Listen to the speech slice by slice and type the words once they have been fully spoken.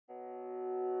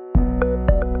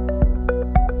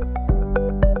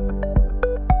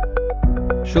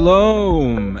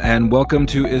Shalom, and welcome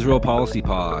to Israel Policy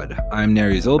Pod. I'm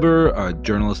Neri Zilber, a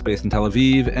journalist based in Tel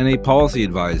Aviv and a policy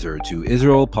advisor to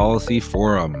Israel Policy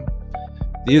Forum.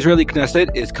 The Israeli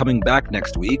Knesset is coming back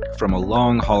next week from a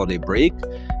long holiday break,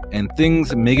 and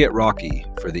things may get rocky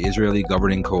for the Israeli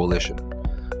governing coalition.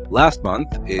 Last month,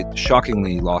 it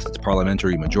shockingly lost its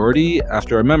parliamentary majority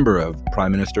after a member of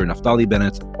Prime Minister Naftali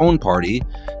Bennett's own party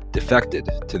defected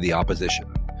to the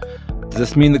opposition. Does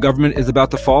this mean the government is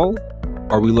about to fall?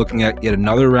 Are we looking at yet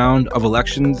another round of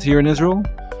elections here in Israel?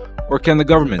 Or can the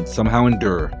government somehow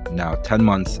endure now 10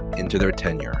 months into their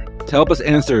tenure? To help us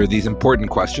answer these important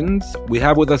questions, we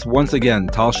have with us once again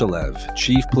Tal Shalev,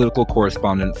 Chief Political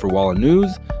Correspondent for Walla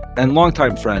News and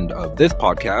longtime friend of this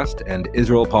podcast and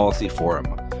Israel Policy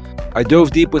Forum. I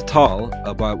dove deep with Tal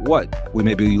about what we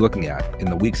may be looking at in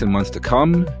the weeks and months to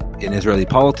come in Israeli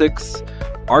politics,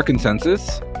 our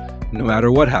consensus, no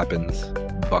matter what happens,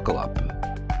 buckle up.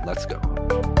 Let's go.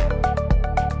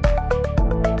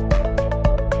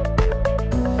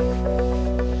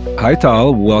 Hi,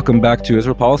 Tal. Welcome back to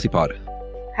Israel Policy Pod.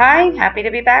 Hi, happy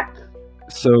to be back.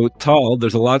 So, Tal,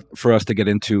 there's a lot for us to get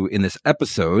into in this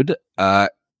episode. I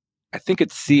think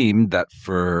it seemed that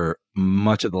for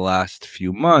much of the last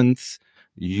few months,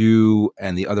 you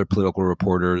and the other political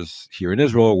reporters here in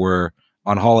Israel were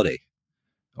on holiday,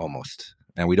 almost.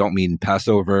 And we don't mean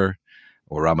Passover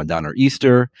or Ramadan or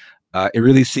Easter. It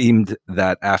really seemed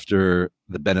that after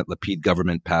the Bennett-Lapid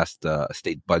government passed a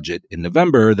state budget in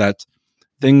November, that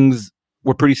things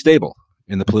were pretty stable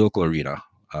in the political arena,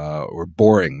 or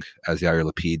boring, as Yair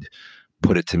Lapid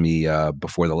put it to me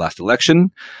before the last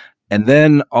election. And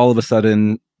then all of a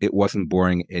sudden, it wasn't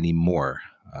boring anymore.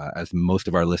 As most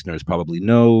of our listeners probably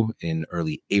know, in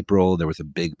early April, there was a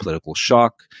big political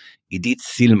shock. Idit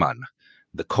Silman,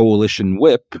 the coalition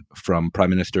whip from Prime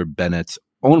Minister Bennett's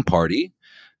own party,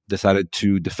 decided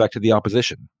to defect to the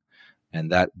opposition.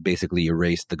 And that basically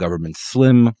erased the government's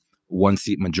slim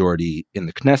one-seat majority in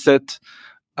the Knesset.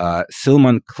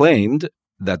 Silman claimed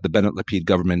that the Bennett-Lapid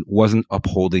government wasn't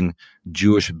upholding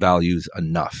Jewish values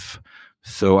enough.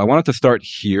 So I wanted to start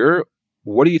here.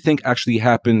 What do you think actually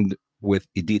happened with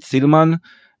Idit Silman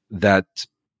that,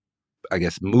 I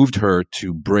guess, moved her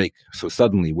to break so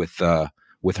suddenly with her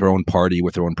own party,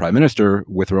 with her own prime minister,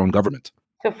 with her own government?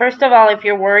 So first of all, if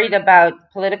you're worried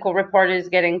about political reporters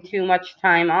getting too much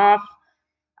time off,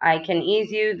 I can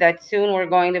ease you that soon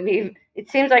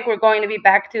it seems like we're going to be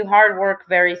back to hard work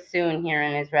very soon here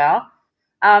in Israel.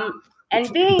 Bad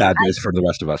news for the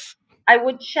rest of us. I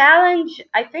would challenge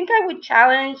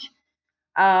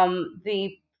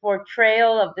the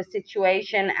portrayal of the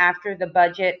situation after the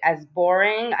budget as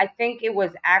boring. I think it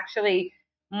was actually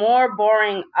more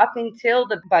boring up until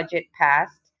the budget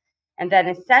passed. And then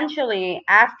essentially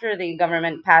after the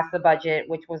government passed the budget,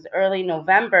 which was early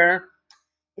November,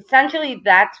 essentially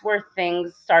that's where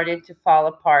things started to fall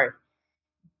apart.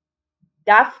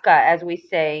 Dafka, as we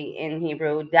say in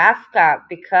Hebrew, dafka,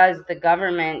 because the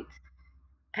government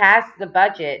passed the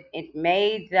budget, it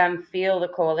made the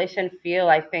coalition feel,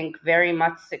 I think, very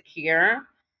much secure.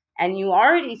 And you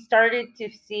already started to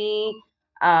see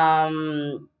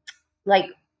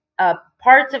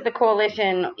parts of the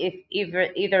coalition, if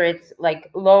either it's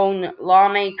like lone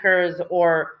lawmakers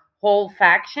or whole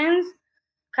factions,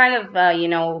 kind of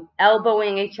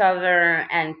elbowing each other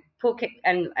and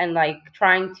like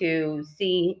trying to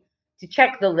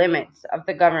check the limits of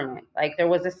the government. Like there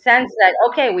was a sense that,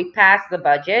 okay, we passed the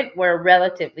budget, we're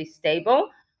relatively stable,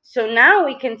 so now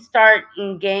we can start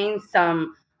and gain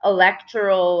some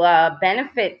electoral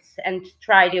benefits and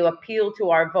try to appeal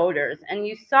to our voters. And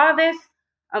you saw this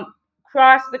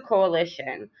across the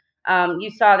coalition.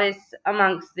 You saw this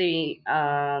amongst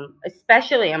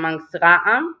especially amongst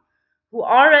Ra'am, who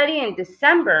already in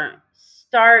December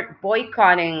start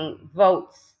boycotting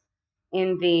votes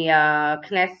in the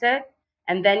Knesset.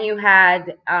 And then you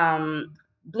had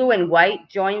Blue and White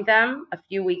join them a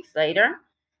few weeks later.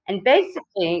 And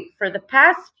basically, for the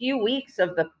past few weeks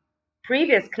of the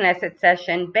previous Knesset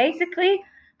session, basically,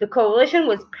 the coalition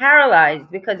was paralyzed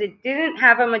because it didn't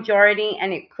have a majority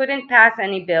and it couldn't pass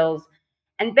any bills.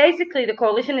 And basically, the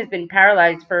coalition has been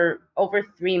paralyzed for over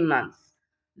 3 months.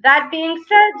 That being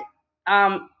said,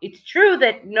 it's true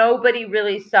that nobody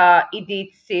really saw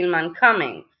Idit Silman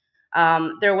coming.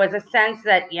 There was a sense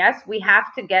that, yes, we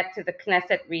have to get to the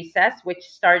Knesset recess, which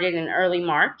started in early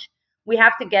March. We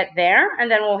have to get there, and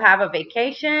then we'll have a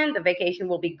vacation. The vacation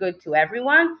will be good to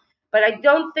everyone. But I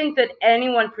don't think that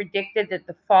anyone predicted that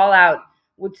the fallout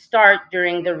would start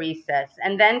during the recess.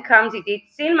 And then comes Idit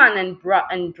Silman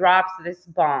and drops this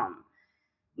bomb.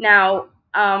 Now,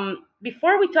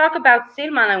 before we talk about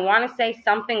Silman, I want to say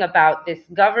something about this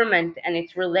government and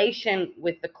its relation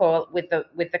with the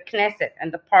Knesset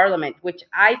and the parliament, which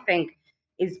I think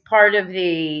is part of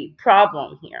the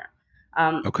problem here.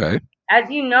 Okay. As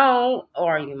you know,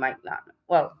 or you might not,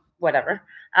 well, whatever.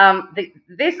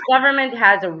 This government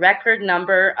has a record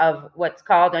number of what's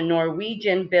called a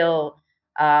Norwegian bill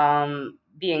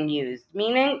being used,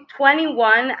 meaning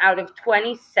 21 out of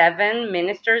 27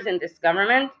 ministers in this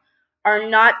government are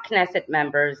not Knesset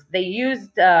members. They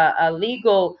used a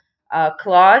legal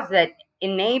clause that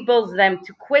enables them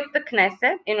to quit the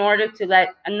Knesset in order to let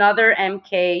another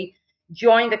MK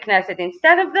join the Knesset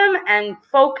instead of them and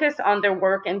focus on their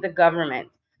work in the government.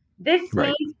 This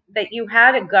Right. means that you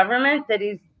had a government that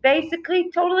is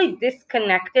basically totally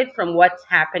disconnected from what's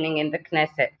happening in the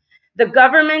Knesset. The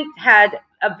government had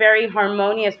a very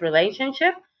harmonious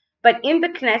relationship, but in the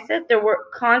Knesset, there were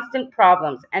constant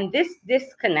problems. And this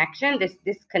disconnection, this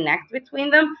disconnect between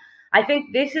them, I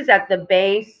think this is at the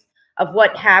base of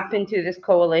what happened to this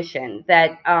coalition,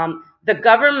 that the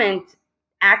government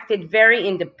acted very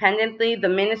independently. The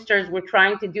ministers were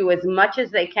trying to do as much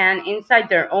as they can inside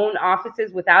their own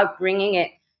offices without bringing it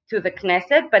to the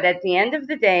Knesset. But at the end of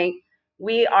the day,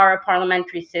 we are a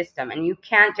parliamentary system, and you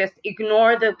can't just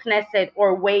ignore the Knesset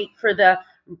or wait for the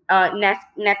next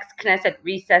Knesset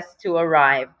recess to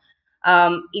arrive.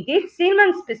 Idit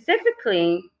Silman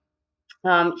specifically,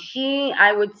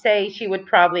 I would say she would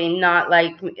probably not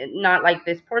like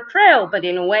this portrayal, but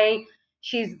in a way,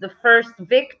 she's the first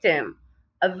victim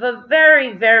of a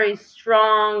very, very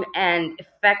strong and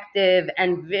effective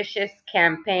and vicious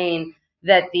campaign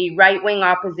that the right-wing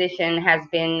opposition has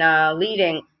been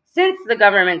leading since the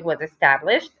government was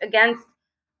established against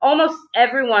almost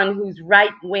everyone who's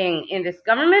right-wing in this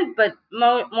government, but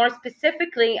more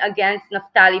specifically against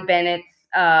Naftali Bennett's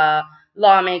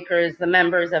lawmakers, the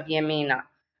members of Yamina.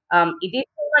 Idit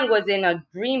Silman was in a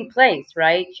dream place,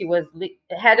 right? She was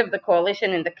head of the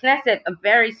coalition in the Knesset, a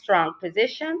very strong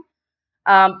position.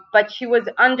 But she was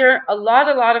under a lot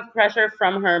of pressure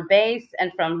from her base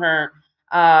and from her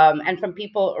and from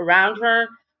people around her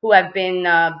who have been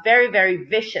very, very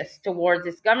vicious towards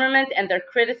this government, and their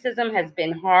criticism has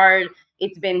been hard.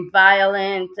 It's been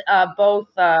violent, both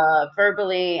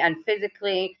verbally and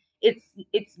physically. It's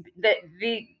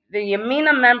the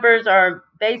Yamina members are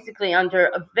basically under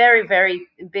a very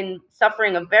been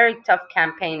suffering a very tough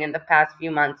campaign in the past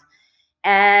few months,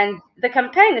 and the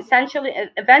campaign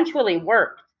eventually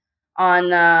worked on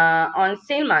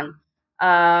Silman,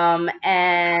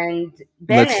 and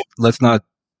Bennett.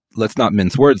 Let's not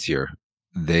mince words here.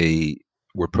 They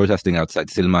were protesting outside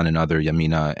Silman and other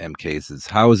Yamina MKs'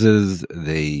 houses.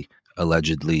 They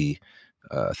allegedly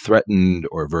threatened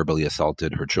or verbally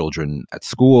assaulted her children at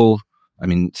school. I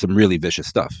mean, some really vicious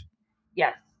stuff.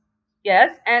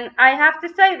 Yes, and I have to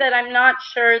say that I'm not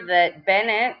sure that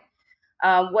Bennett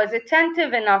was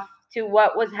attentive enough to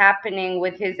what was happening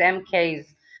with his MKs.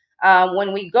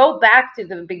 When we go back to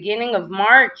the beginning of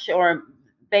March, or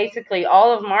basically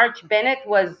all of March, Bennett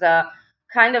was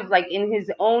kind of like in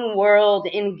his own world,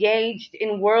 engaged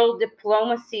in world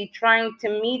diplomacy, trying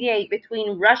to mediate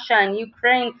between Russia and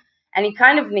Ukraine, and he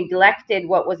kind of neglected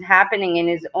what was happening in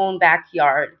his own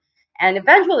backyard. And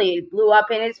eventually it blew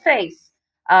up in his face.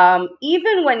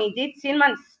 Even when Idit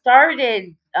Silman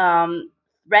started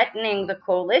threatening the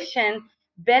coalition,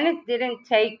 Bennett didn't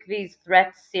take these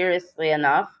threats seriously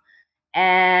enough.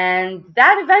 And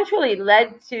that eventually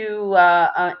led to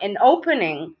an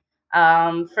opening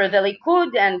for the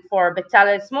Likud and for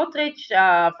Bezalel Smotrich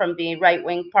from the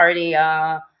right-wing party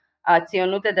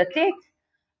Tzionut Datit.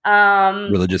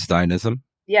 Religious Zionism.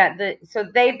 Yeah, so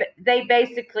they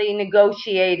basically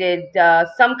negotiated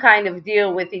some kind of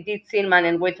deal with Idit Silman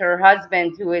and with her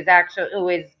husband, who is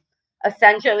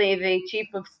essentially the chief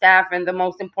of staff and the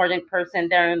most important person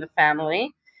there in the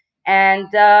family, and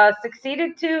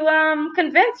succeeded to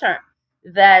convince her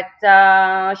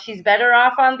that she's better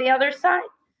off on the other side.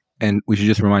 And we should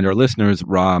just remind our listeners,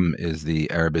 Ram is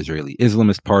the Arab Israeli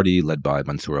Islamist party led by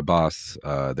Mansour Abbas.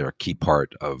 They're a key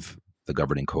part of the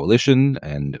governing coalition,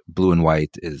 and Blue and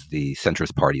White is the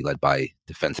centrist party led by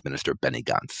Defense Minister Benny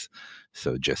Gantz.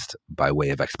 So just by way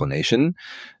of explanation.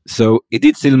 So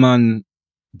Idit Silman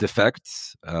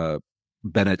defects.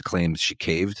 Bennett claims she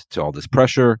caved to all this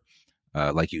pressure.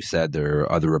 Like you said, there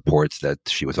are other reports that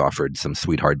she was offered some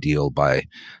sweetheart deal by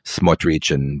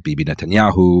Smotrich and Bibi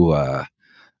Netanyahu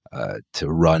to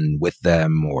run with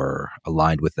them or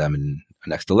aligned with them in the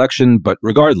next election. But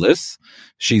regardless,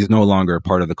 she's no longer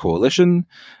part of the coalition.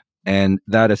 And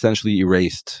that essentially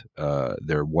erased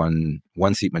their one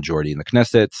seat majority in the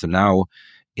Knesset. So now,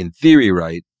 in theory,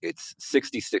 right, it's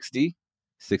 60-60.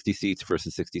 60 seats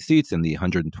versus 60 seats in the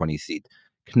 120 seat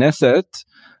Knesset,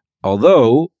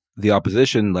 although the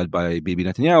opposition led by Bibi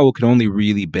Netanyahu can only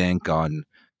really bank on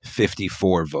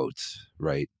 54 votes,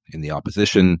 right? In the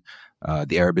opposition,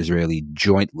 the Arab-Israeli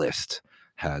joint list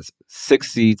has 6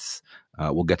 seats.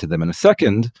 We'll get to them in a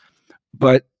second.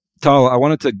 But Tal, I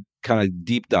wanted to kind of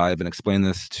deep dive and explain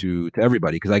this to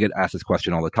everybody, because I get asked this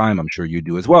question all the time. I'm sure you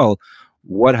do as well.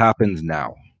 What happens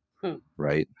now,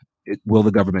 right? Will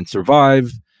the government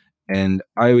survive? And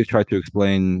I always try to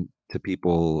explain to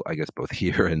people, I guess both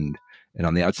here and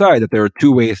on the outside, that there are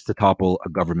two ways to topple a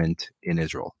government in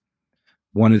Israel.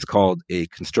 One is called a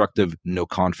constructive no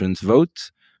confidence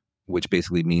vote, which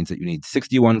basically means that you need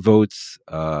 61 votes,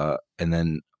 and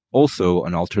then also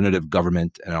an alternative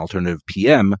government and an alternative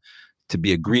PM to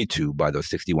be agreed to by those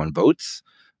 61 votes,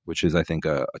 which is, I think,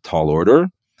 a tall order.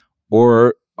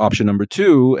 Or option number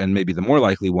two, and maybe the more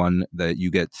likely one, that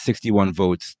you get 61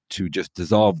 votes to just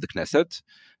dissolve the Knesset,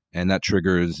 and that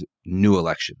triggers new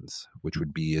elections, which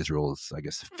would be Israel's, I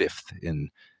guess, fifth in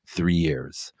 3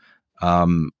 years.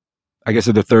 I guess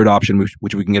the third option,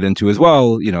 which we can get into as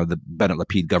well, the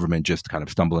Bennett-Lapid government just kind of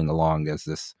stumbling along as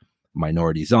this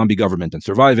minority zombie government and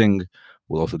surviving.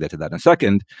 We'll also get to that in a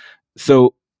second.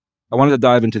 So I wanted to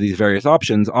dive into these various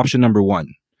options. Option number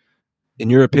one, in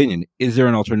your opinion, is there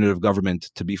an alternative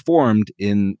government to be formed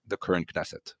in the current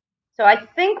Knesset? So I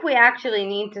think we actually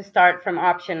need to start from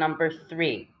option number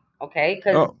 3, okay?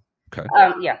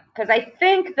 Because I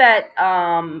think that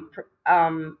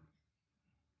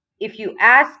if you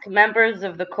ask members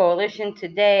of the coalition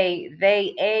today,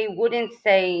 they wouldn't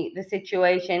say the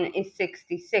situation is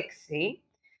 60-60.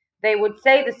 They would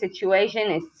say the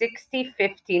situation is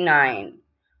 60-59.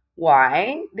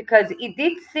 Why? Because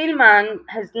Idit Silman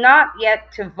has not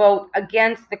yet to vote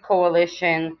against the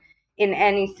coalition in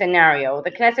any scenario.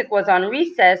 The Knesset was on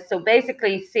recess, so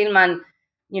basically Silman,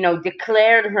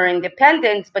 declared her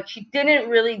independence, but she didn't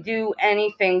really do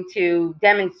anything to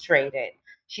demonstrate it.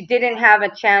 She didn't have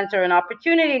a chance or an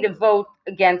opportunity to vote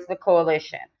against the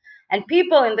coalition. And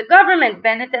people in the government,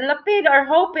 Bennett and Lapid, are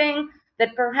hoping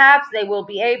that perhaps they will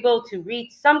be able to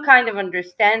reach some kind of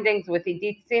understandings with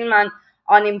Idit Silman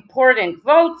on important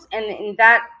votes, and in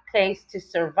that case to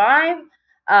survive.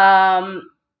 Silman.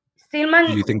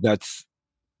 Do you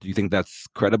think that's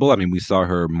credible? I mean, we saw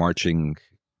her marching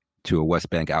to a West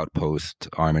Bank outpost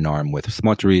arm in arm with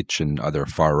Smotrich and other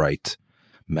far-right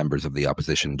members of the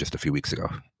opposition just a few weeks ago.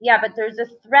 Yeah, but there's a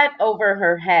threat over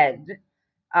her head.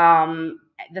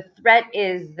 The threat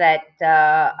is that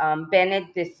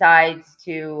Bennett decides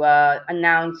to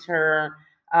announce her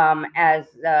as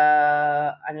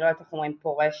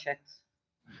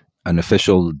an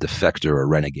official defector or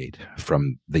renegade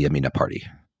from the Yamina party.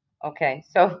 Okay,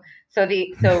 so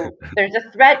there's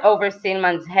a threat over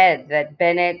Silman's head that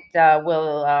Bennett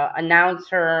will announce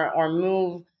her or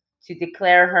move to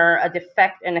declare her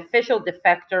an official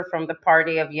defector from the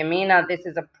party of Yamina. This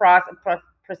is a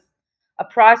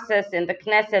process in the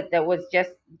Knesset that was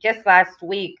just last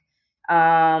week.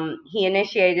 He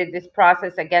initiated this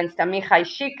process against Amichai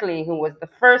Shikli, who was the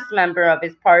first member of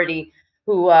his party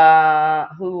who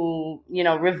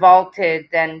revolted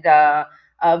and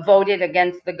voted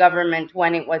against the government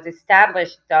when it was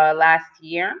established last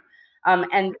year.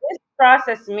 And this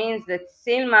process means that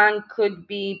Silman could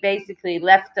be basically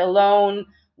left alone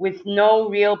with no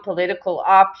real political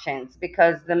options,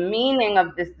 because the meaning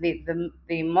of this,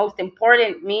 the most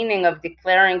important meaning of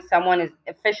declaring someone as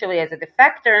officially as a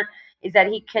defector is that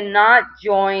he cannot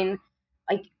join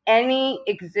like any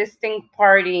existing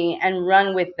party and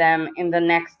run with them in the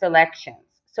next elections.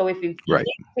 So if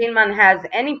Silman has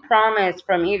any promise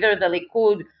from either the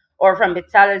Likud or from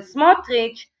Bezalel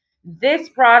Smotrich, this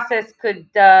process could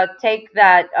take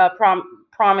that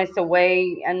promise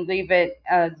away and leave it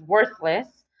as worthless.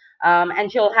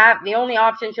 And the only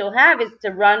option she'll have is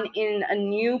to run in a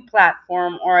new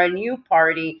platform or a new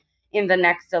party in the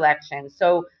next election.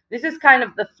 So this is kind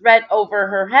of the threat over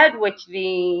her head, which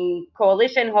the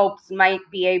coalition hopes might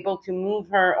be able to move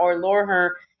her or lure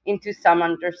her into some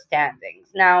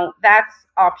understandings. Now, that's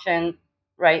option,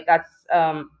 right? That's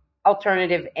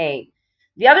alternative A.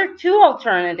 The other two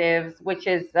alternatives, which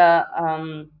is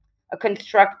a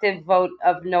constructive vote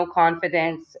of no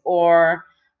confidence or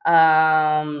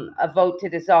a vote to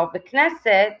dissolve the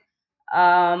Knesset,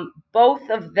 both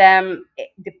of them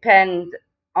depend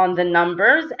on the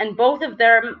numbers, and both of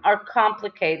them are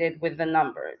complicated with the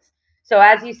numbers. So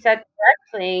as you said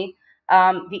correctly,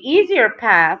 the easier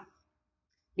path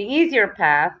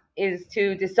is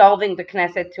to dissolving the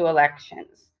Knesset to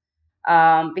elections,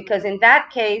 because in that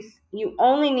case you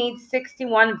only need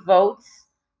 61 votes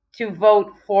to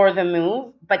vote for the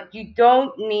move, but you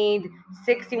don't need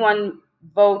 61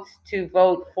 votes to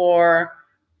vote for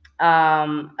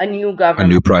a new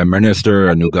government, a new prime minister,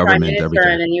 a new prime government, minister,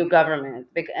 everything. and a new government,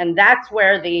 and that's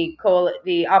where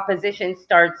the opposition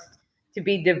starts to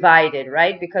be divided,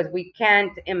 right? Because we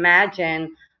can't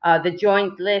imagine the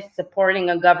joint list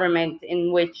supporting a government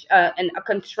in which a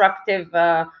constructive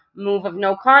move of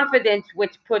no confidence,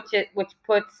 which puts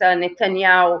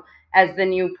Netanyahu as the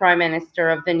new prime minister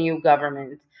of the new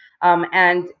government,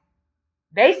 and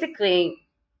basically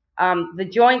the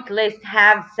joint list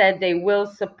have said they will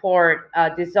support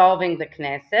dissolving the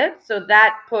Knesset. So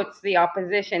that puts the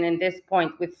opposition in this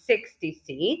point with 60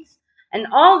 seats. And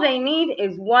all they need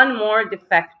is one more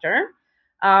defector.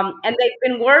 And they've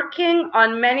been working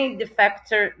on many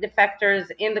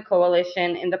defectors in the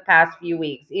coalition in the past few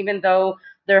weeks, even though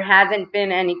there hasn't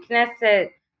been any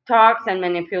Knesset talks and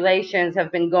manipulations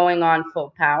have been going on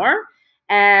full power.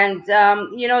 And,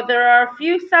 there are a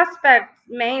few suspects,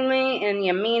 mainly in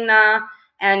Yamina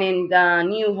and in the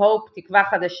New Hope, Tikva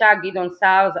Hadasha, Gidon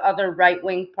Sa'ar's other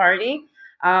right-wing party.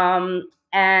 And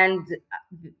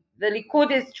the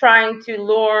Likud is trying to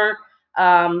lure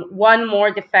one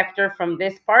more defector from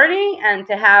this party and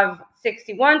to have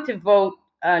 61 to vote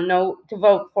to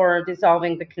vote for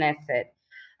dissolving the Knesset.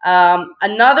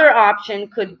 Another option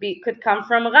could come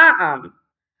from Ra'am.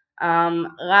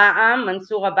 Ra'am,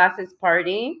 Mansour Abbas's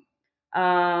party,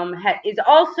 is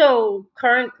also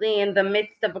currently in the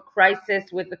midst of a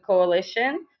crisis with the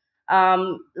coalition.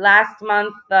 Last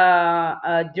month,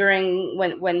 during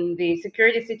when the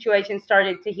security situation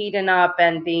started to heaten up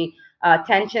and the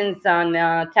tensions on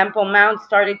Temple Mount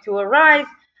started to arise,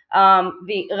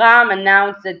 the Ram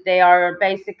announced that they are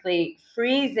basically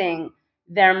freezing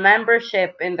their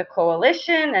membership in the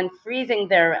coalition and freezing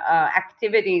their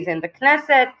activities in the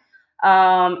Knesset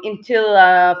until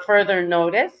further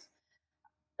notice.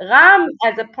 Ram,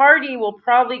 as a party, will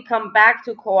probably come back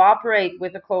to cooperate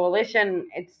with the coalition.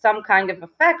 It's some kind of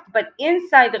effect, but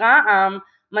inside Ra'am,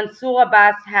 Mansour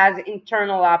Abbas has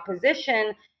internal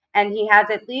opposition, and he has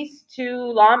at least two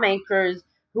lawmakers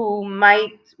who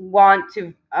might want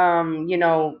to,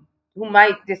 who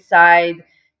might decide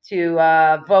to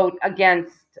vote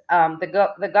against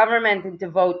the government and to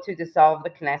vote to dissolve the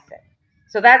Knesset.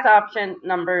 So that's option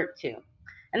number 2.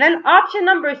 And then option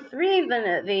number 3,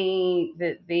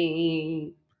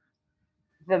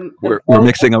 We're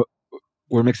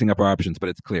mixing up our options, but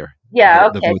it's clear. Yeah.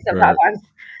 Okay.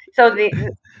 So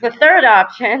the third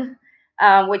option,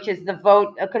 which is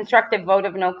a constructive vote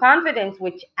of no confidence,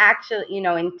 which actually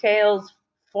entails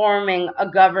forming a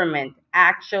government,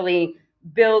 actually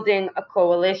building a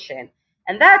coalition,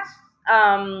 and that's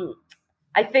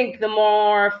I think the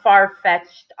more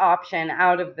far-fetched option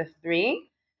out of the 3,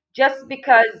 just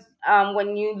because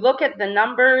when you look at the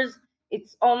numbers,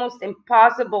 it's almost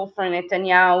impossible for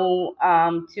Netanyahu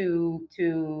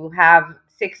to have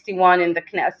 61 in the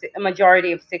Knesset, a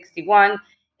majority of 61.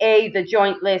 The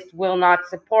joint list will not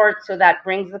support, so that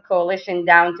brings the coalition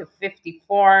down to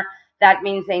 54. That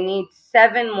means they need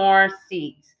 7 more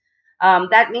seats.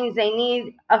 That means they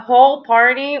need a whole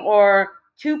party or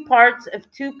 2 parts of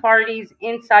 2 parties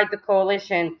inside the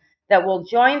coalition that will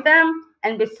join them.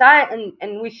 And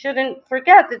we shouldn't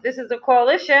forget that this is a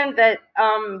coalition that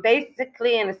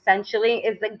basically and essentially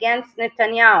is against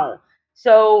Netanyahu.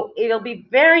 So it'll be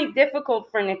very difficult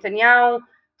for Netanyahu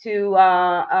to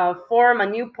form a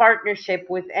new partnership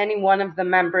with any one of the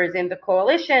members in the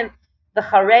coalition. The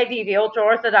Haredi, the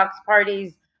ultra-Orthodox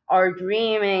parties, are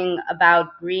dreaming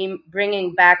about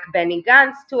bringing back Benny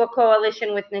Gantz to a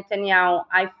coalition with Netanyahu.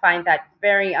 I find that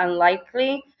very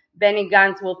unlikely. Benny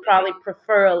Gantz will probably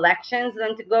prefer elections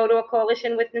than to go to a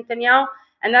coalition with Netanyahu.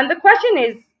 And then the question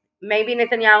is, maybe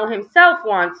Netanyahu himself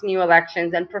wants new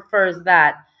elections and prefers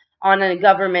that on a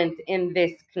government in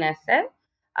this Knesset.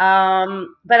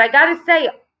 But I got to say,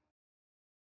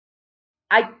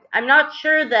 I'm not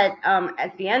sure that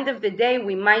at the end of the day,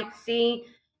 we might see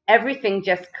everything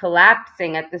just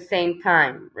collapsing at the same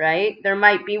time, right? There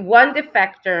might be one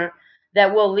defector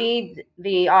that will lead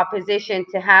the opposition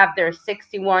to have their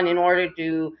 61 in order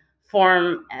to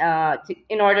form,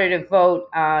 in order to vote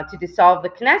to dissolve the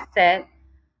Knesset.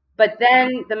 But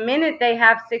then the minute they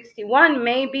have 61,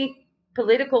 maybe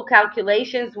political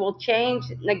calculations will change.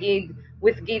 Nagid,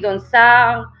 with Gidon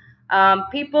Sa'ar,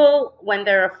 people, when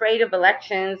they're afraid of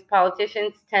elections,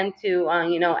 politicians tend to,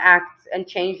 act and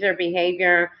change their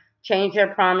behavior, change their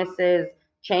promises,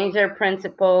 change their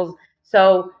principles.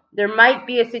 So there might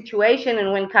be a situation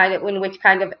in which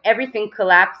kind of everything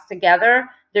collapsed together.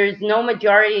 There's no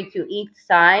majority to each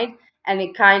side, and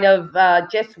it kind of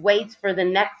just waits for the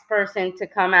next person to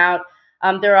come out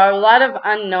There are a lot of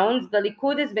unknowns. The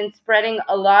Likud has been spreading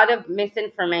a lot of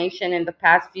misinformation in the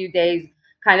past few days,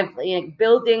 kind of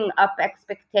building up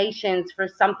expectations for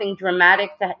something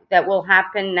dramatic that will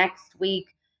happen next week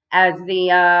as the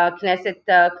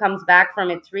Knesset comes back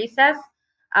from its recess.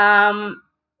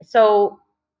 So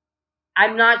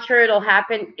I'm not sure it'll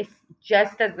happen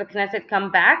just as the Knesset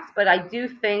comes back, but I do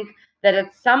think that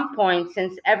at some point,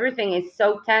 since everything is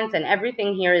so tense and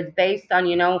everything here is based on,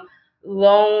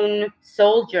 lone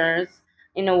soldiers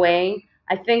in a way,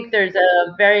 I think there's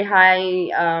a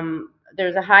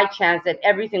high chance that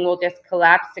everything will just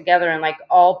collapse together and like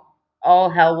all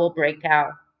hell will break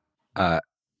out.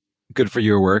 Good for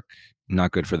your work,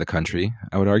 not good for the country,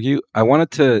 I would argue. I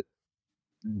wanted to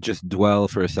just dwell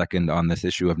for a second on this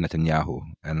issue of Netanyahu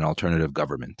and an alternative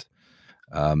government.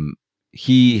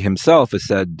 He himself has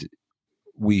said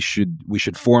we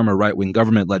should form a right-wing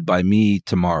government led by me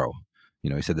tomorrow.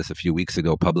 He said this a few weeks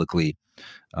ago publicly.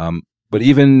 But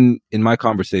even in my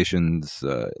conversations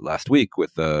last week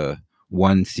with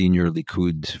one senior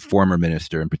Likud former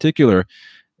minister in particular,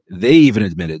 he even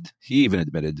admitted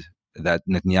that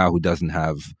Netanyahu doesn't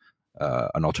have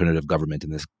an alternative government in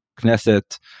this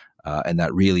Knesset, and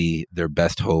that really their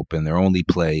best hope and their only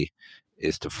play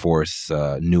is to force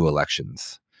new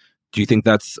elections. Do you think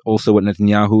that's also what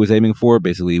Netanyahu is aiming for?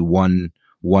 Basically, one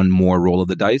more roll of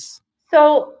the dice?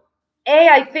 So,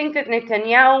 I think that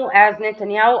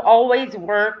Netanyahu always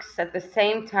works at the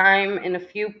same time in a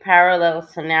few parallel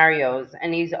scenarios,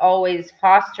 and he's always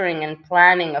fostering and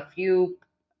planning a few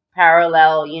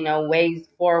parallel, ways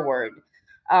forward.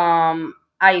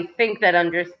 I think that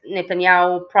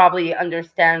Netanyahu probably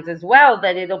understands as well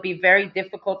that it'll be very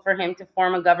difficult for him to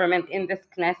form a government in this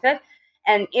Knesset.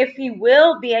 And if he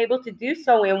will be able to do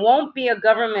so, it won't be a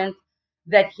government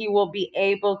that he will be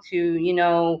able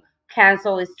to,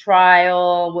 cancel his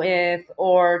trial with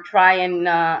or try and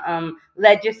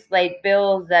legislate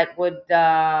bills that would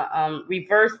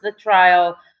reverse the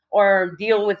trial or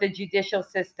deal with the judicial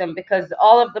system, because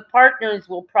all of the partners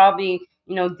will probably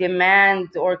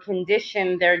demand or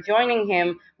condition their joining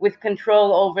him with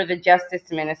control over the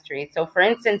justice ministry. So for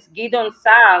instance, Gideon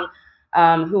Sa'ar,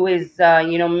 who is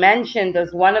mentioned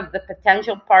as one of the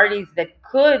potential parties that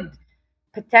could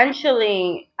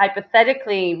potentially,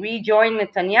 hypothetically, rejoin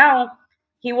Netanyahu,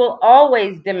 he will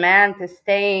always demand to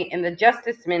stay in the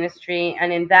justice ministry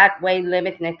and in that way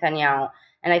limit Netanyahu.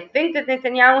 And I think that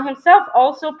Netanyahu himself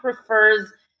also prefers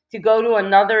to go to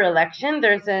another election.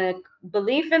 There's a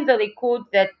belief in the Likud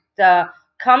that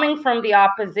coming from the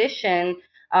opposition,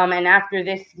 and after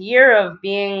this year of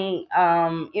being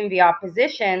in the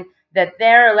opposition, that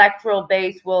their electoral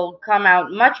base will come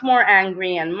out much more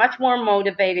angry and much more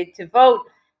motivated to vote,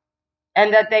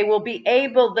 and that they will be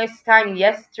able this time,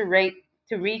 yes, to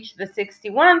reach the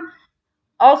 61.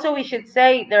 Also, we should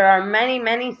say there are many,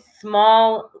 many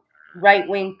small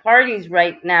right-wing parties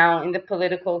right now in the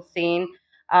political scene.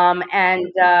 Netanyahu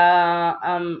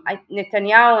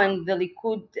and the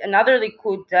Likud and other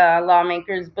Likud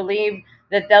lawmakers believe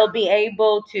that they'll be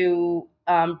able to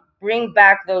bring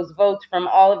back those votes from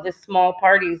all of the small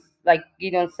parties like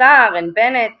Gideon Sa'ar and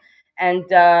Bennett and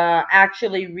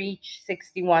actually reach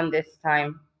 61 this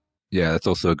time. Yeah, that's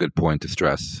also a good point to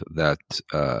stress that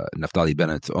Naftali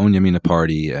Bennett's own Yamina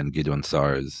party and Gideon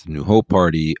Sa'ar's New Hope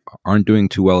party aren't doing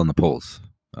too well in the polls,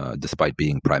 despite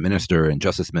being prime minister and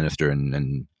justice minister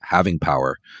and having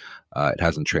power. It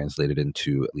hasn't translated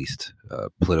into at least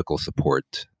political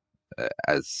support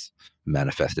as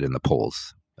manifested in the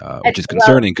polls, which is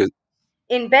concerning. Because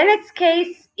in Bennett's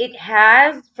case, it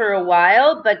has for a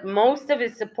while, but most of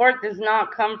his support does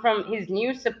not come from his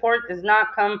new support, does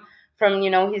not come from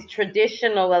his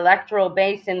traditional electoral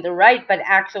base in the right, but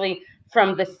actually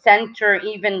from the center,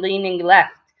 even leaning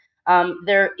left.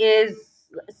 There is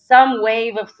some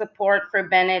wave of support for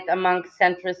Bennett among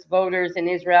centrist voters in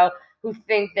Israel who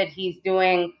think that he's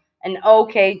doing an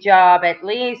okay job at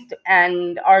least,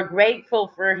 and are grateful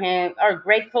to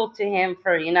him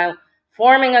for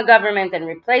forming a government and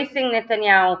replacing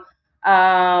Netanyahu.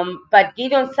 But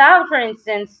Gideon Sa'ar, for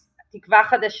instance, Tikva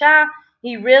Hadasha,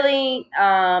 he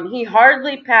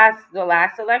hardly passed the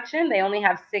last election. They only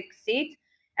have 6 seats.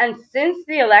 And since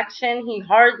the election, he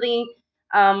hardly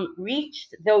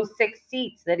reached those 6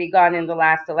 seats that he got in the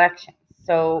last election.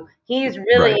 So he's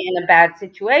really in a bad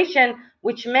situation,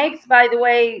 which makes, by the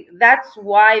way, that's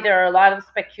why there are a lot of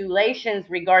speculations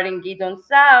regarding Gideon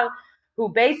Sa'ar, who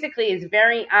basically is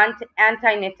very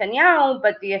anti-Netanyahu,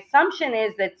 but the assumption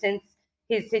is that since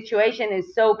his situation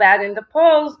is so bad in the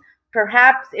polls,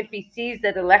 perhaps if he sees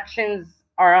that elections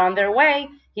are on their way,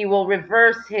 he will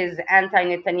reverse his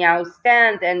anti-Netanyahu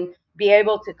stand and be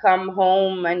able to come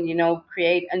home and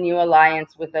create a new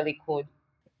alliance with the Likud.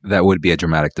 That would be a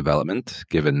dramatic development,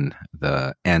 given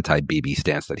the anti-Bibi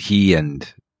stance that he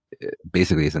and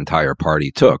basically his entire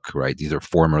party took. Right, these are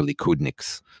former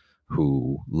Likudniks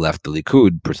who left the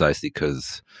Likud precisely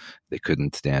because they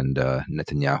couldn't stand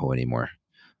Netanyahu anymore.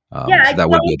 Yeah, So that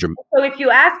would be a so if you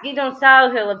ask Gideon Sal,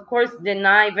 he'll of course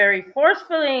deny very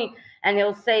forcefully, and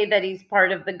he'll say that he's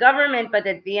part of the government, but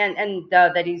at the end, and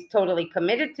that he's totally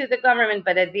committed to the government.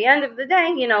 But at the end of the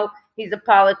day, he's a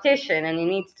politician and he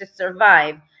needs to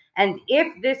survive. And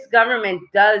if this government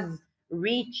does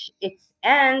reach its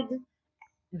end,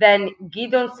 then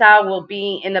Gideon Sal will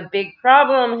be in a big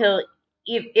problem.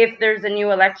 If there's a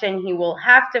new election, he will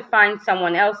have to find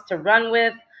someone else to run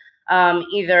with,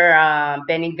 either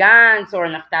Benny Gantz or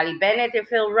Naftali Bennett if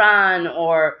he'll run,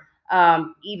 or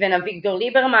even Avigdor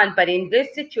Lieberman. But in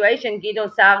this situation,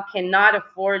 Gideon Sal cannot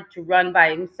afford to run by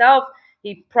himself.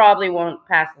 He probably won't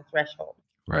pass the threshold.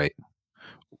 Right.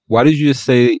 Why did you just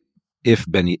say if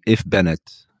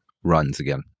Bennett runs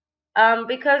again?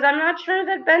 Because I'm not sure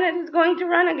that Bennett is going to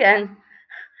run again.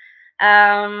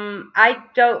 I'm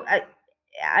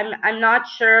not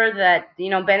sure that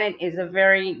Bennett is a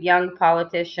very young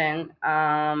politician.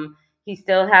 He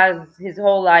still has his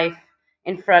whole life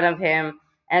in front of him,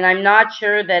 and I'm not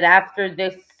sure that after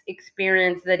this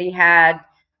experience that he had,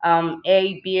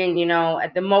 being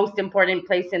at the most important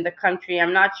place in the country,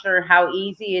 I'm not sure how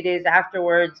easy it is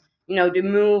afterwards to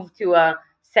move to a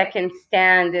second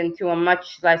stand into a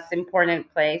much less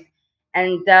important place.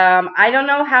 And I don't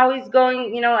know how he's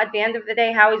going, at the end of the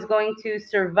day, how he's going to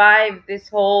survive this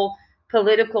whole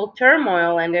political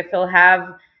turmoil, and if he'll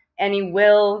have any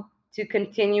will to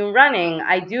continue running.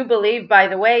 I do believe, by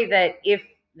the way, that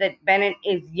Bennett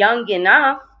is young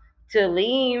enough to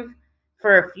leave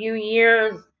for a few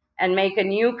years and make a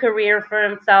new career for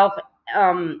himself,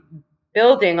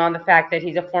 building on the fact that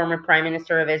he's a former prime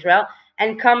minister of Israel,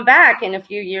 and come back in a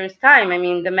few years' time. I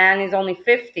mean, the man is only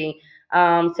 50.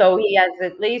 So he has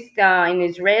at least in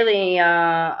Israeli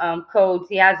codes,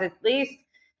 he has at least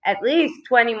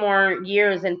 20 more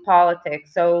years in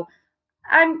politics. So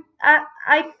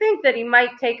I think that he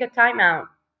might take a timeout.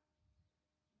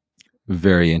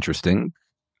 Very interesting.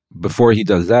 Before he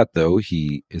does that, though,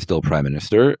 he is still prime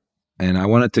minister, and I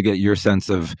wanted to get your sense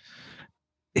of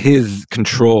his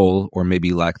control, or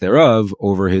maybe lack thereof,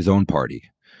 over his own party.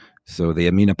 So the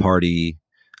Yamina party,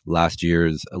 last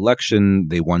year's election,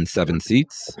 they won 7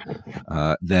 seats.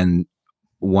 Then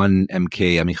one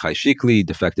MK, Amichai Shikli,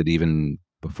 defected even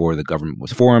before the government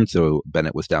was formed, so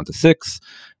Bennett was down to 6.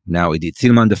 Now Idit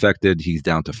Silman defected, he's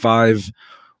down to 5.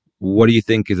 What do you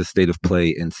think is the state of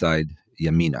play inside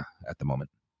Yamina at the moment?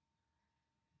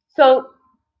 So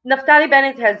Naftali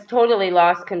Bennett has totally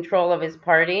lost control of his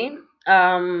party.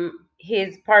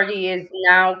 His party is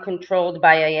now controlled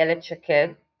by Ayelet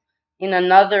Shaked, in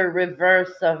another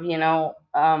reverse of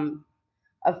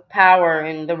power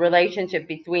in the relationship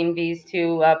between these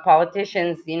two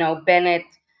politicians. Bennett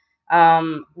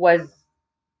was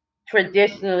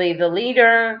traditionally the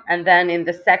leader, and then in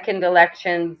the second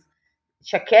elections,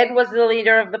 Shaked was the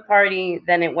leader of the party.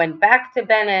 Then it went back to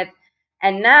Bennett,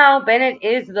 and now Bennett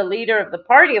is the leader of the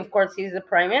party. Of course, he's the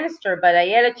prime minister, but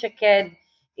Ayelet Shaked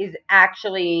is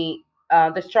actually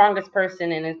the strongest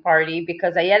person in his party,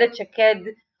 because Ayelet Shaked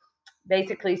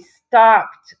basically is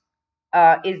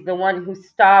the one who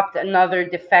stopped another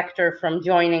defector from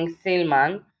joining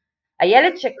Silman.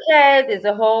 Ayelet Shaked is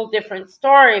a whole different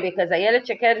story, because Ayelet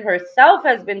Shaked herself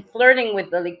has been flirting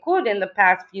with the Likud in the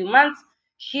past few months.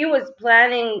 She was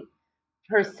planning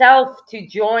herself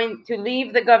to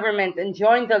leave the government and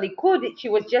join the Likud. She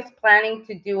was just planning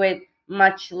to do it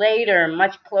much later,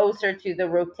 much closer to the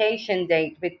rotation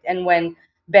date, and when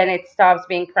Bennett stops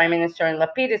being prime minister and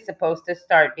Lapid is supposed to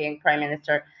start being prime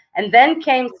minister. And then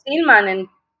came Silman and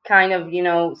kind of,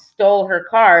 stole her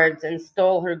cards and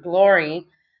stole her glory.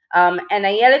 And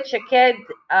Ayelet Shaked,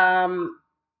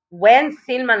 when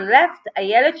Silman left,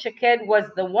 Ayelet Shaked was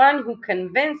the one who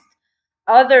convinced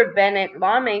other Bennett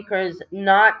lawmakers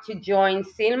not to join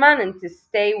Silman and to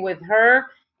stay with her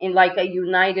in like a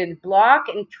united bloc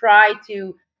and try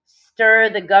to stir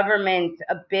the government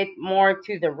a bit more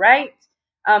to the right.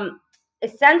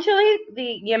 Essentially,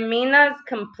 the Yamina's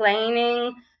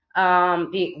complaining.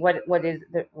 What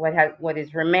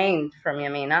is remained from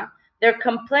Yamina? They're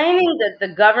complaining that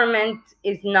the government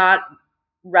is not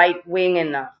right wing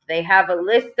enough. They have a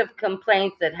list of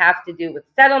complaints that have to do with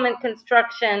settlement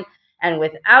construction and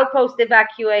with outpost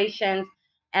evacuations.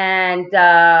 And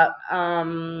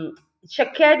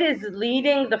Shaked is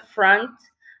leading the front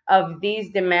of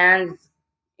these demands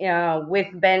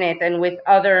with Bennett and with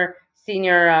other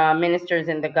senior ministers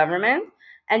in the government,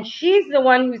 and she's the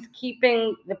one who's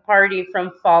keeping the party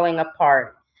from falling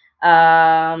apart.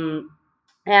 And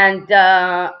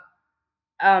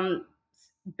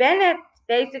Bennett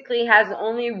basically has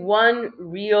only one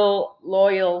real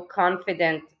loyal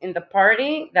confidant in the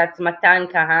party. That's Matan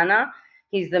Kahana.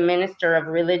 He's the Minister of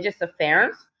Religious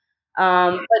Affairs.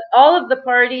 But all the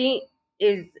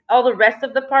rest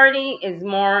of the party is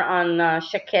more on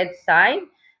Shaked's side.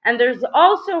 And there's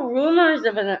also rumors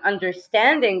of an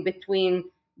understanding between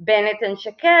Bennett and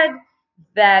Shaked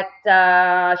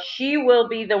that she will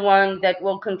be the one that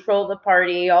will control the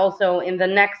party also in the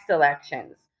next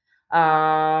elections.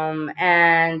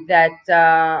 And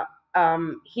that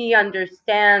he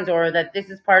understands, or that this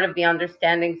is part of the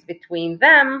understandings between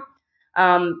them,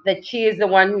 that she is the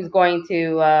one who's going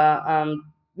to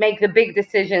make the big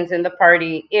decisions in the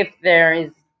party if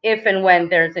and when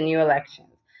there's a new election.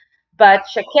 But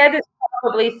Shaked is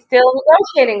probably still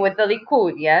negotiating with the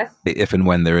Likud, yes? If and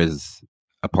when there is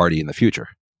a party in the future.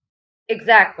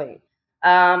 Exactly.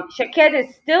 Shaked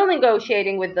is still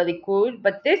negotiating with the Likud,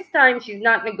 but this time she's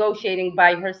not negotiating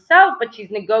by herself, but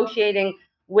she's negotiating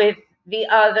with the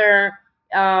other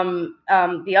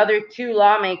two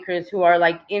lawmakers who are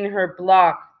like in her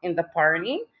bloc in the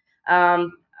party,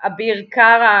 Abir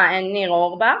Kara and Nir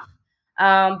Orbach.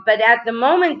 But at the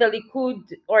moment, the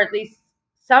Likud, or at least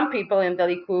some people in the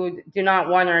Likud, do not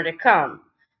want her to come.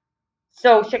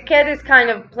 So Shaked is kind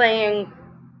of playing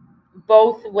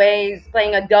both ways,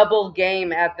 playing a double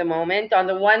game at the moment. On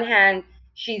the one hand,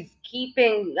 she's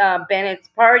keeping Bennett's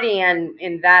party, and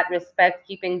in that respect,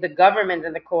 keeping the government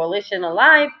and the coalition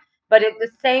alive. But at the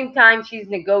same time, she's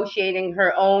negotiating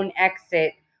her own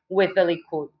exit with the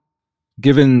Likud.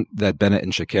 Given that Bennett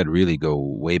and Shaked really go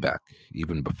way back,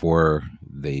 even before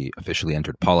they officially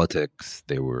entered politics,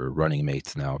 they were running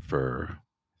mates now for,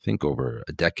 I think, over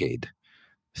a decade.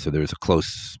 So there's a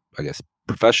close, I guess,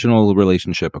 professional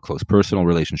relationship, a close personal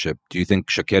relationship. Do you think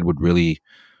Shaked would really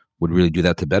do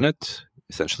that to Bennett,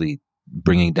 essentially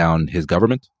bringing down his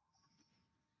government?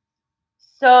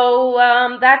 So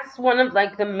that's one of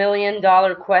like the $1 million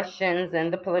questions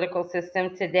in the political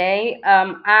system today.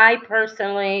 I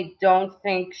personally don't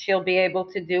think she'll be able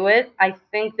to do it. I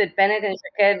think that Bennett and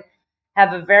Shaked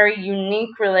have a very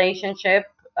unique relationship.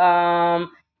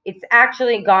 It's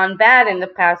actually gone bad in the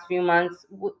past few months.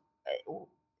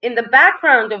 In the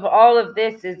background of all of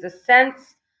this is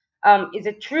is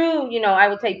a true, I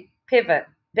would say, pivot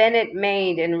Bennett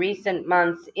made in recent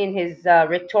months in his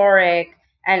rhetoric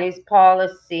and his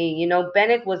policy.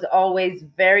 Bennett was always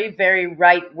very, very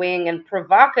right wing and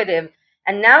provocative.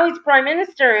 And now he's prime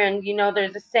minister. And,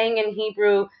 there's a saying in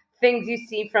Hebrew, things you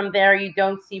see from there, you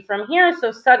don't see from here.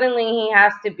 So suddenly he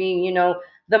has to be,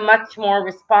 the much more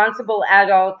responsible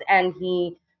adult. And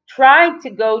he tried to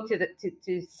go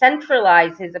to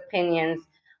centralize his opinions,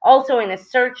 also in a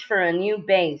search for a new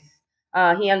base.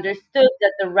 He understood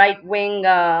that the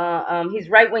his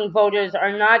right wing voters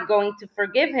are not going to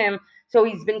forgive him. So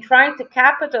he's been trying to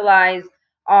capitalize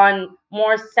on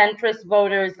more centrist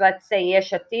voters, let's say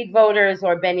Yesh Atid voters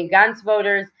or Benny Gantz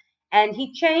voters. And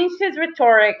he changed his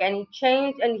rhetoric, and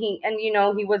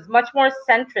he was much more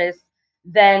centrist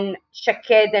than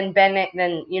Shaked and Bennett,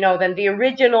 than the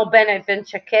original Bennett and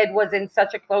Shaked was in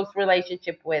such a close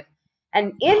relationship with.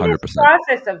 And in 100%. This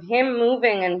process of him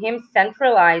moving and him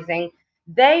centralizing,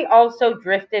 they also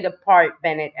drifted apart,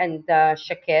 Bennett and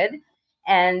Shaked.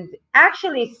 And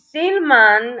actually,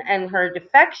 Silman and her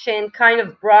defection kind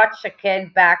of brought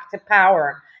Shaked back to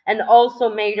power and also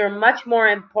made her much more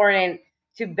important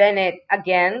to Bennett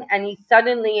again. And he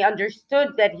suddenly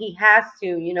understood that he has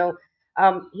to,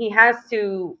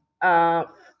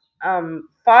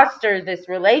 foster this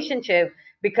relationship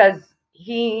because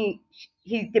he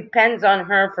depends on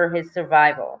her for his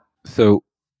survival. So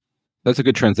that's a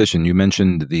good transition. You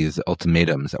mentioned these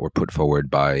ultimatums that were put forward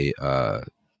by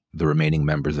the remaining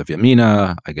members of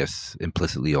Yamina, I guess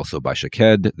implicitly also by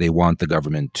Shaked. They want the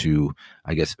government to,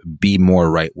 I guess, be more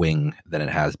right-wing than it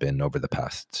has been over the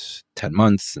past 10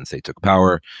 months since they took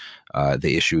power.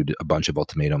 They issued a bunch of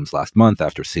ultimatums last month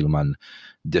after Silman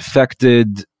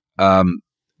defected.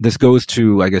 This goes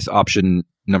to, I guess, option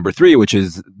number 3, which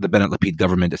is the Bennett-Lapid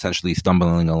government essentially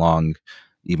stumbling along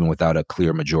even without a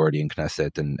clear majority in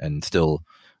Knesset and still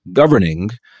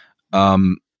governing.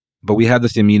 But we had the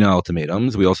Yamina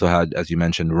ultimatums. We also had, as you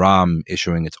mentioned, Ram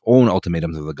issuing its own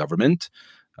ultimatums of the government.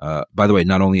 By the way,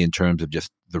 not only in terms of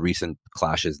just the recent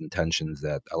clashes and tensions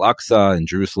at Al-Aqsa in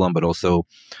Jerusalem, but also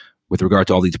with regard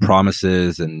to all these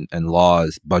promises and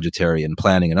laws, budgetary and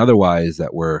planning and otherwise,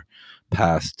 that were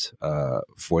passed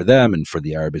for them and for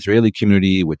the Arab-Israeli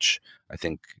community, which I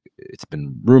think it's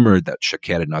been rumored that Shaked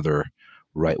and other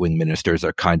right-wing ministers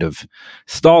are kind of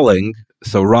stalling.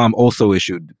 So Ram also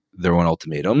issued their own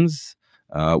ultimatums.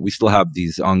 We still have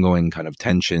these ongoing kind of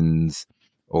tensions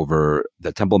over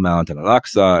the Temple Mount and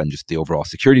Al-Aqsa and just the overall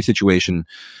security situation.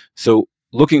 So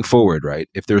looking forward, right,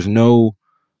 if there's no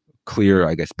clear,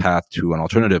 I guess, path to an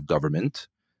alternative government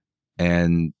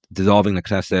and dissolving the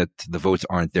Knesset, the votes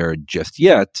aren't there just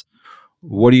yet,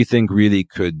 what do you think really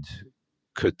could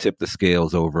tip the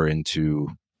scales over into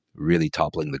really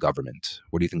toppling the government?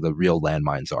 What do you think the real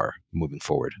landmines are moving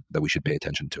forward that we should pay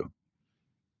attention to?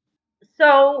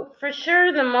 So, for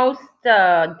sure, the most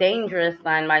dangerous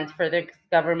landmines for the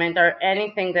government are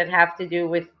anything that have to do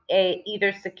with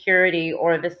either security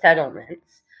or the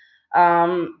settlements.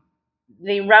 Um,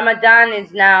 the Ramadan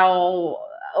is now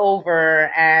over,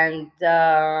 and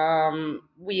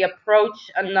we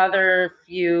approach another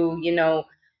few,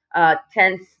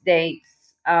 tense dates.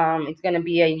 It's going to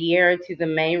be a year to the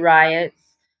May riots,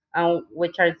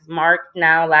 which are marked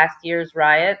now last year's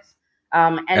riots.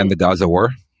 And the Gaza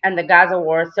war? And the Gaza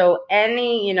war. So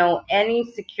any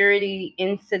security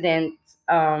incident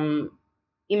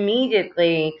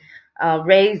immediately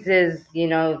raises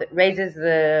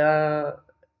the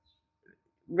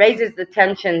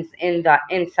tensions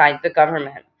inside the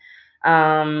government.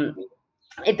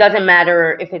 It doesn't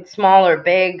matter if it's small or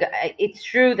big. It's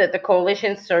true that the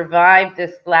coalition survived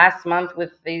this last month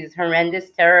with these horrendous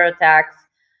terror attacks,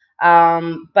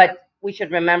 but we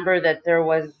should remember that there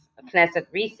was a Knesset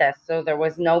recess, so there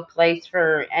was no place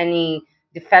for any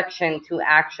defection to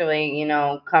actually,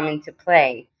 come into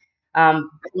play.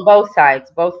 From both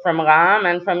sides, both from Ram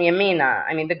and from Yamina.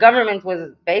 I mean, the government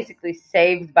was basically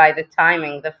saved by the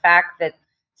timing. The fact that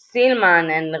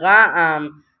Silman and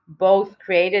Ra'am both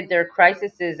created their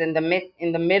crises in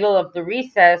the middle of the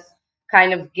recess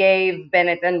kind of gave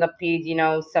Bennett and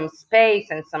Lapid, some space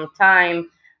and some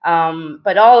time.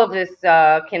 But all of this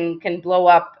can blow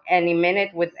up any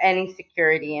minute with any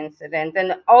security incident.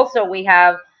 And also we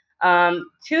have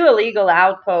two illegal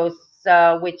outposts,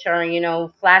 which are,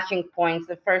 flashing points.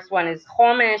 The first one is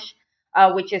Homesh,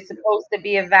 which is supposed to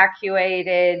be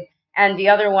evacuated. And the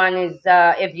other one is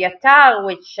Evyatar,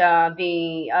 which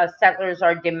the settlers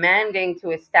are demanding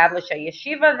to establish a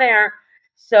yeshiva there.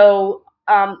 So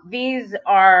all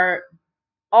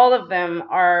of them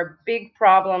are big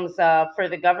problems for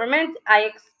the government. I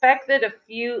expect that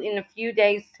in a few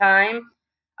days' time,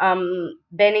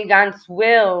 Benny Gantz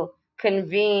will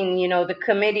convene, the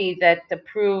committee that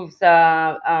approves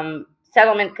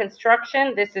settlement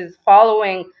construction. This is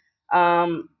following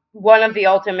one of the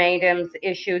ultimatums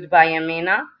issued by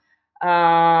Yamina.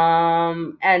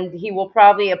 And he will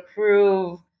probably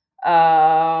approve,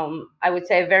 I would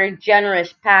say, a very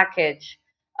generous package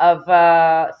of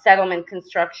settlement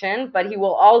construction, but he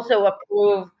will also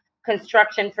approve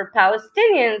construction for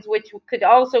Palestinians, which could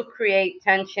also create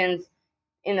tensions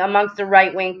amongst the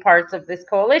right-wing parts of this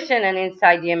coalition and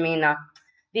inside Yamina.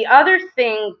 The other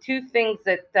two things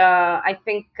that I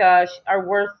think are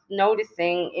worth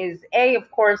noticing is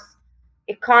of course,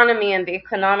 economy and the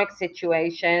economic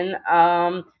situation.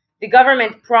 The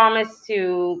government promised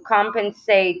to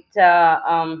compensate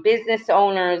business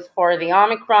owners for the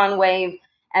Omicron wave,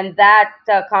 and that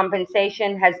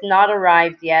compensation has not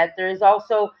arrived yet. There is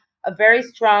also a very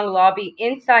strong lobby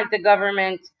inside the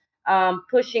government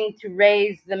pushing to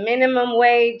raise the minimum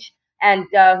wage, and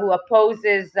who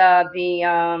opposes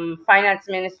the finance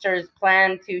minister's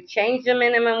plan to change the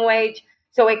minimum wage.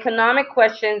 So economic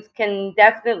questions can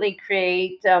definitely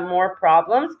create more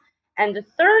problems. And the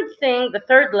third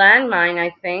landmine, I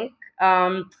think,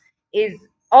 is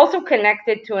also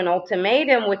connected to an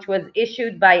ultimatum which was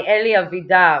issued by Eli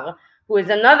Avidar, who is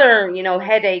another,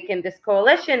 headache in this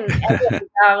coalition. Eli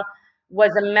Avidar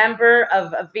was a member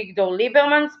of Avigdor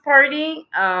Lieberman's party,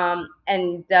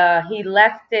 and he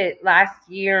left it last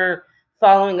year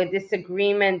following a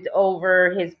disagreement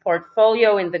over his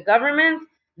portfolio in the government.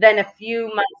 Then a few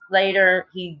months later,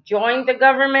 he joined the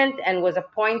government and was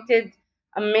appointed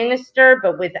a minister,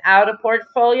 but without a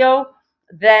portfolio.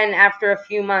 Then after a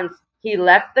few months, he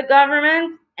left the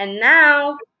government, and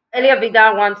now Eli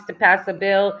Avidar wants to pass a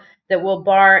bill that will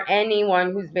bar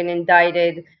anyone who's been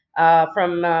indicted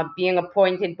from being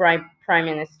appointed prime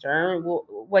minister,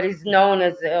 what is known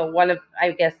as one of,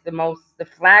 I guess, the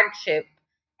flagship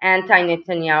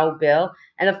anti-Netanyahu bill.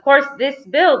 And of course, this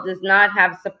bill does not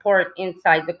have support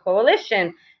inside the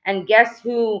coalition. And guess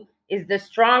who is the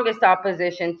strongest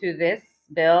opposition to this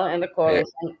bill in the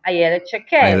coalition? Ayelet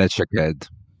Shaked. Ayelet Shaked.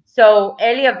 So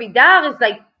Eli Avidar is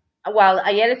like, while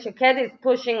Ayelet Shaked is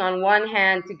pushing on one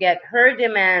hand to get her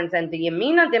demands and the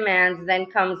Yamina demands, then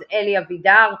comes Eli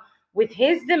Avidar, with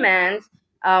his demands,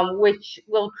 which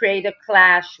will create a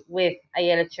clash with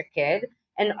Ayelet Shaked.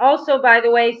 And also, by the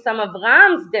way, some of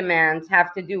Ram's demands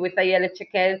have to do with Ayelet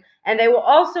Shaked, and they will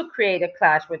also create a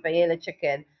clash with Ayelet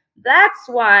Shaked. That's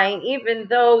why, even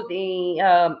though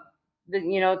the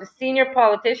senior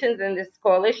politicians in this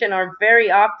coalition are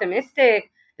very optimistic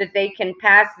that they can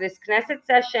pass this Knesset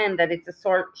session, that it's a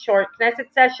short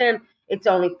Knesset session, it's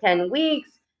only 10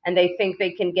 weeks, and they think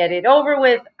they can get it over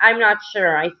with. I'm not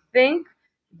sure. I think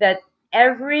that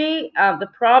the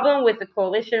problem with the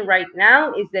coalition right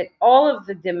now is that all of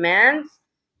the demands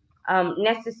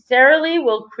necessarily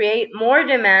will create more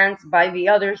demands by the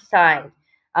other side.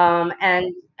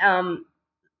 And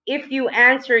if you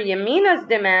answer Yamina's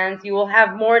demands, you will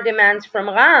have more demands from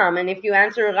Ram. And if you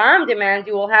answer Ram demands,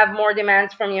 you will have more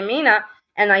demands from Yamina.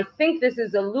 And I think this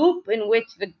is a loop in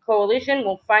which the coalition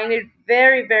will find it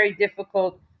very, very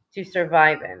difficult to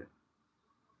survive in.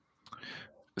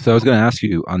 So I was going to ask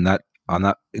you on that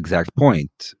exact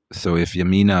point. So if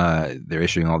Yamina, they're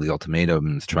issuing all these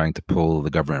ultimatums, trying to pull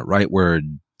the government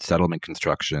rightward, settlement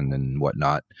construction and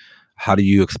whatnot, how do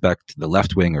you expect the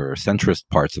left-wing or centrist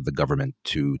parts of the government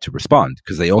to respond?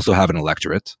 Because they also have an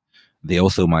electorate. They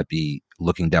also might be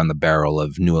looking down the barrel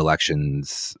of new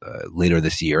elections later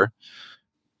this year.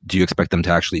 Do you expect them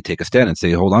to actually take a stand and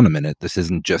say, hold on a minute, this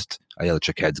isn't just Ayelet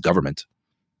Shaked's government?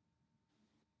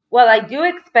 Well, I do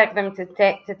expect them to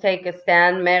take a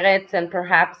stand, Meretz and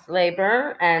perhaps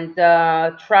Labor, and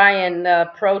try and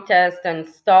protest and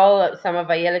stall some of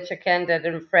Ayelet Shaked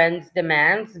and friends'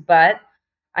 demands. But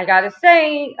I gotta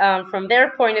say, from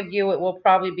their point of view, it will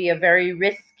probably be a very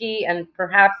risky and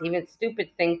perhaps even stupid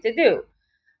thing to do,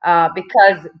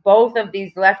 because both of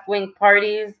these left-wing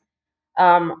parties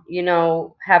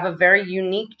have a very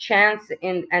unique chance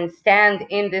and stand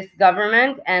in this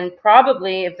government. And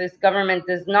probably if this government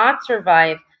does not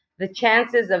survive, the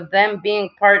chances of them being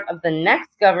part of the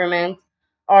next government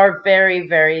are very,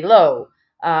 very low.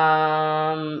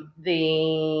 There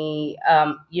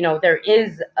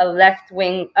is a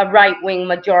right-wing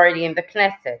majority in the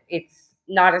Knesset. It's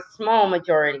not a small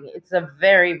majority. It's a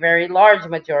very, very large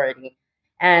majority.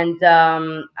 And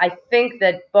I think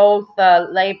that both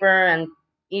Labor and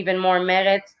even more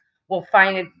Meretz will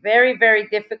find it very, very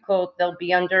difficult. On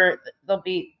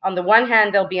the one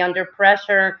hand, they'll be under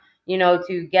pressure,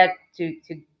 to get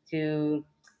to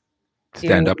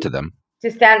stand up to them. To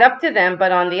stand up to them,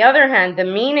 but on the other hand, the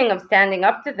meaning of standing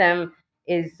up to them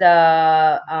is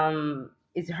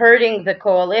hurting the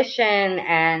coalition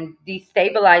and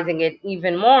destabilizing it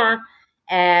even more.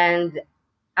 And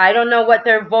I don't know what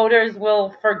their voters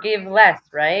will forgive less,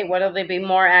 right? What will they be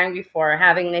more angry for?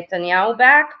 Having Netanyahu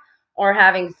back or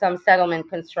having some settlement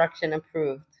construction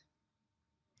approved?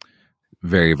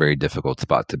 Very, very difficult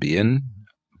spot to be in.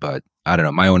 But I don't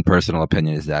know. My own personal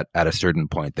opinion is that at a certain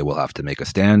point they will have to make a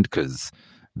stand because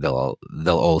they'll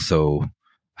also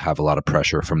have a lot of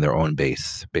pressure from their own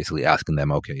base, basically asking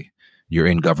them, okay, you're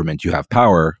in government, you have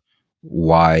power.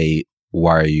 Why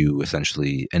are you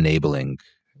essentially enabling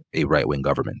a right-wing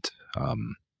government?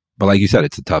 But like you said,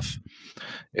 it's a tough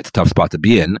spot to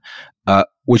be in,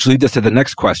 which leads us to the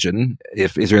next question.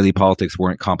 If Israeli politics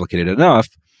weren't complicated enough,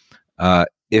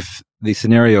 if the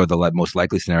scenario, the most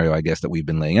likely scenario, I guess, that we've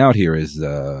been laying out here is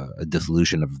a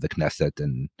dissolution of the Knesset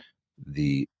and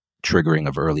the triggering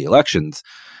of early elections,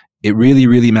 it really,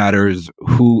 really matters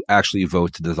who actually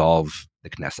votes to dissolve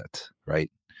the Knesset, right?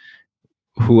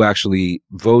 Who actually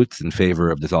votes in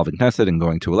favor of dissolving Knesset and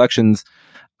going to elections.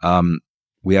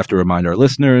 We have to remind our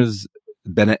listeners,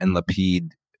 Bennett and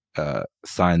Lapid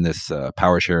signed this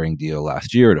power sharing deal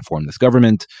last year to form this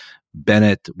government.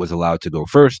 Bennett was allowed to go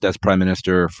first as prime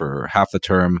minister for half the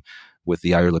term, with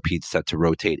the Yair Lapid set to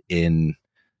rotate in,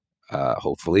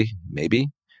 hopefully, maybe,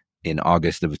 in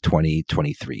August of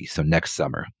 2023, so next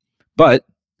summer. But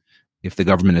if the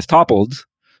government is toppled,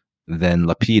 then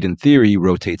Lapid, in theory,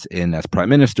 rotates in as prime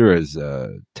minister, as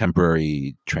a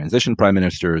temporary transition prime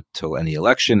minister till any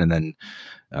election, and then,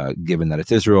 given that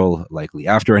it's Israel, likely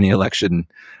after any election,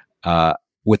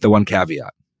 with the one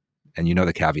caveat, and you know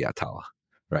the caveat, Tal,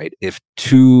 right? If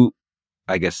two,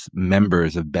 I guess,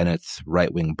 members of Bennett's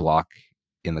right-wing bloc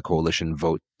in the coalition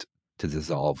vote to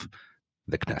dissolve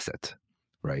the Knesset,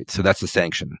 right? So that's the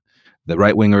sanction. The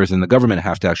right-wingers in the government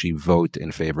have to actually vote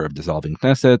in favor of dissolving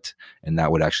Knesset, and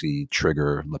that would actually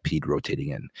trigger Lapid rotating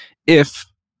in. If,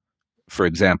 for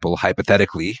example,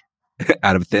 hypothetically,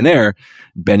 out of thin air,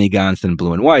 Benny Gantz and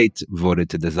Blue and White voted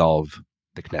to dissolve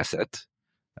the Knesset,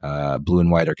 Blue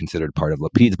and White are considered part of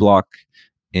Lapid's bloc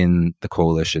in the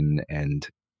coalition, and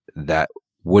that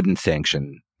wouldn't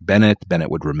sanction Bennett.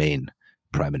 Bennett would remain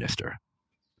prime minister.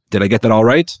 Did I get that all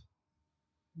right?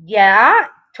 Yeah,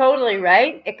 totally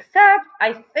right. Except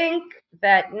I think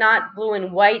that not blue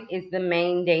and white is the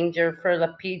main danger for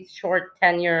Lapid's short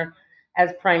tenure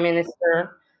as prime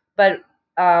minister, but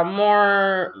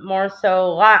more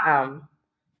so Ra'am.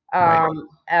 Right.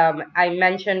 I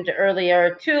mentioned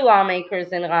earlier two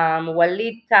lawmakers in Ram,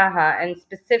 Walid Taha and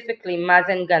specifically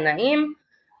Mazen Ganaim,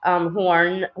 who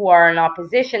are in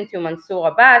opposition to Mansour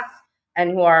Abbas,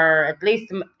 and who are at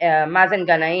least Mazen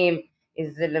Ganaim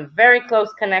is in a very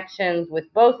close connections with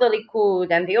both the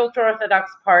Likud and the ultra-Orthodox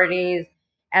parties,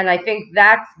 and I think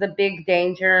that's the big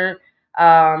danger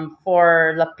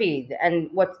for Lapid. And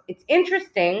what's it's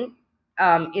interesting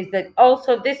is that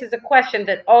also this is a question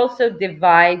that also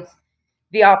divides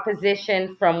the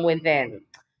opposition from within,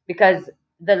 because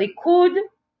the Likud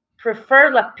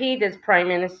prefer Lapid as prime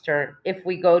minister if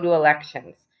we go to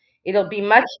elections. It'll be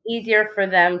much easier for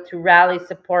them to rally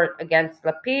support against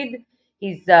Lapid.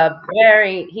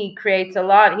 He creates a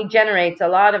lot, he generates a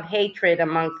lot of hatred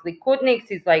amongst Likudniks.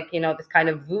 He's like, this kind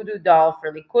of voodoo doll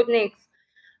for Likudniks.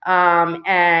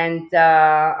 And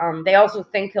they also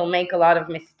think he'll make a lot of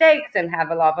mistakes and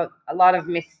have a lot of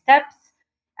missteps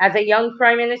as a young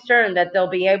prime minister, and that they'll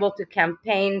be able to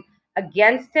campaign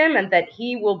against him, and that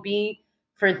he will be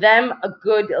for them a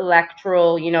good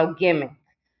electoral, gimmick.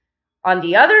 On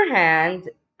the other hand,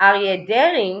 Aryeh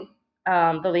Deri,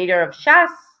 the leader of Shas,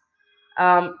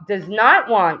 does not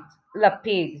want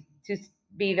Lapid to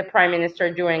be the prime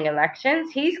minister during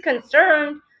elections. He's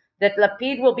concerned that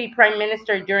Lapid will be prime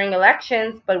minister during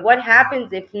elections, but what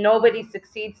happens if nobody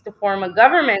succeeds to form a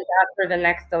government after the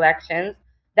next elections?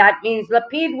 That means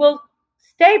Lapid will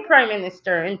stay prime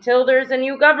minister until there's a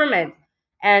new government.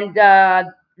 And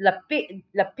Lapid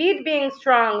being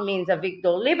strong means Avigdor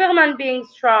Lieberman being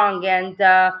strong, and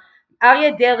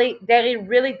Aryeh Deri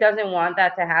really doesn't want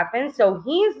that to happen. So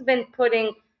he's been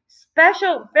putting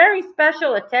very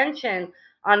special attention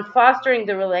on fostering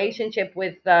the relationship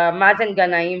with Mazen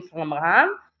Ganaim from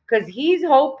Ram, because he's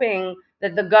hoping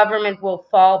that the government will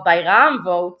fall by Ram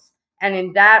votes, and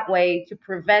in that way to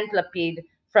prevent Lapid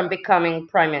from becoming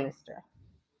prime minister.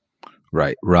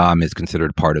 Right. Ram is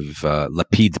considered part of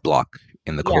Lapid's bloc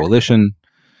in the Yeah. coalition,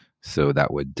 so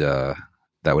that would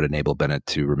enable Bennett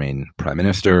to remain prime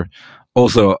minister.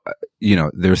 Also,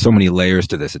 there's so many layers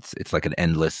to this. It's like an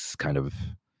endless kind of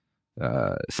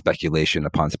speculation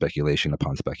upon speculation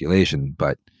upon speculation.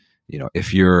 But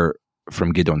if you're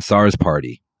from Gideon Sar's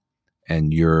party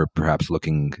and you're perhaps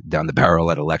looking down the barrel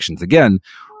at elections again,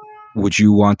 would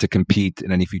you want to compete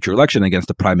in any future election against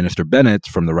a Prime Minister Bennett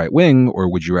from the right wing,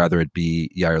 or would you rather it be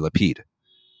Yair Lapid?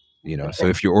 So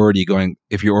if you're already going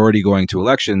to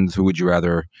elections, who would you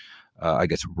rather, I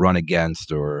guess, run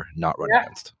against or not run Yeah.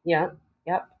 against? Yeah.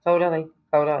 Yep. Totally.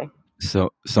 Totally.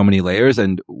 So many layers,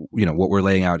 and what we're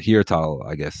laying out here, Tal,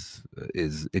 I guess,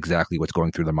 is exactly what's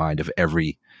going through the mind of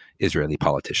every Israeli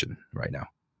politician right now.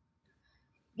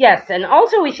 Yes, and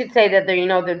also we should say that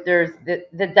that there's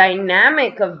the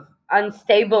dynamic of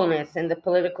unstableness in the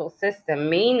political system,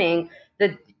 meaning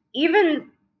that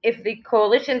even if the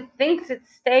coalition thinks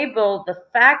it's stable, the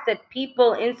fact that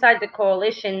people inside the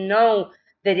coalition know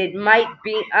that it might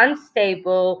be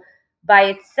unstable by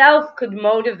itself could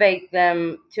motivate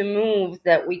them to moves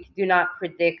that we do not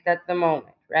predict at the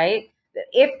moment, right?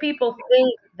 If people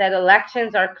think that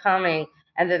elections are coming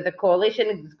and that the coalition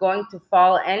is going to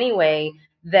fall anyway,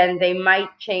 then they might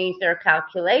change their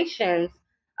calculations,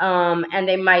 and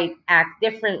they might act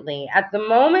differently. At the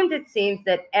moment, it seems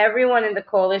that everyone in the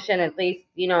coalition, at least,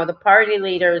 the party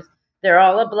leaders, they're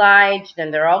all obliged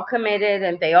and they're all committed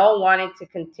and they all want it to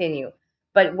continue.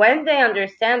 But when they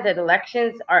understand that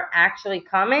elections are actually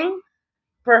coming,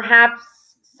 perhaps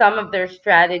some of their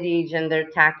strategies and their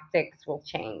tactics will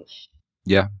change.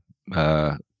 Yeah,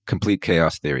 complete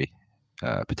chaos theory,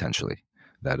 potentially.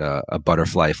 That a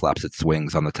butterfly flaps its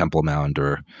wings on the Temple Mount,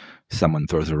 or someone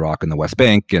throws a rock in the West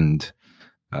Bank, and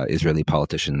Israeli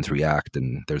politicians react,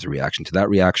 and there's a reaction to that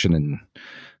reaction, and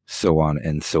so on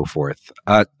and so forth.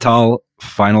 Tal,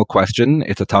 final question.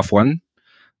 It's a tough one,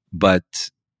 but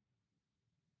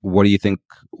what do you think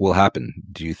will happen?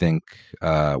 Do you think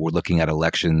we're looking at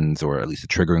elections, or at least a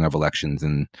triggering of elections,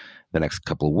 in the next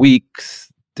couple of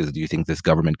weeks? Do you think this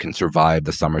government can survive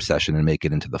the summer session and make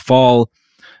it into the fall?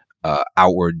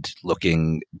 Outward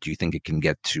looking, do you think it can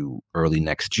get to early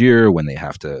next year when they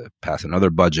have to pass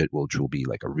another budget, which will be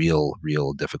like a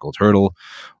real difficult hurdle?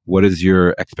 What is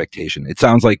your expectation? It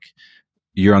sounds like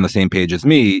you're on the same page as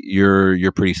me.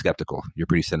 You're pretty skeptical. You're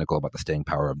pretty cynical about the staying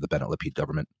power of the Bennett Lapid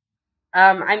government.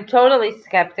 I'm totally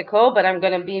skeptical, but I'm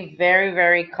going to be very,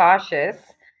 very cautious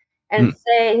and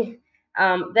say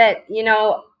that,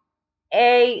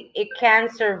 it can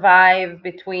survive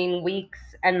between weeks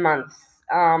and months.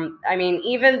 I mean,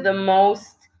 even the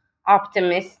most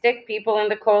optimistic people in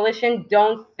the coalition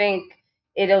don't think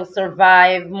it'll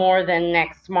survive more than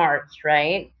next March,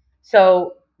 right?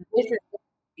 So this is,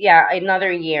 yeah,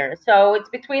 another year. So it's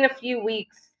between a few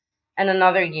weeks and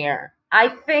another year. I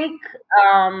think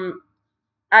um,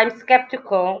 I'm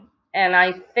skeptical, and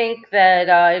I think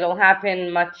that it'll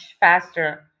happen much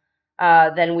faster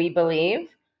than we believe.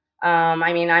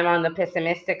 I mean, I'm on the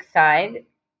pessimistic side,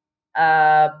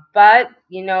 but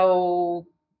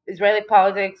Israeli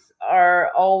politics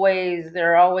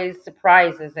there are always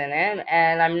surprises in it,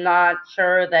 and I'm not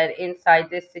sure that inside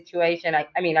this situation. I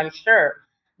mean, I'm sure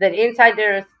that inside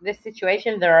this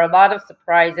situation there are a lot of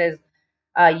surprises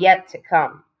yet to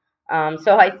come.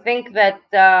 So I think that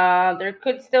there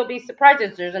could still be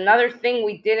surprises. There's another thing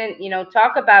we didn't,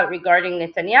 talk about regarding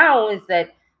Netanyahu is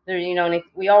that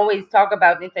we always talk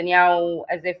about Netanyahu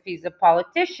as if he's a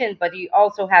politician, but he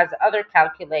also has other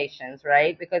calculations,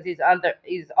 right? Because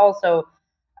he's also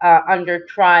under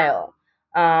trial.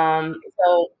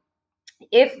 So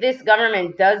if this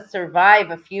government does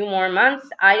survive a few more months,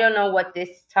 I don't know what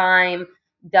this time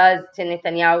does to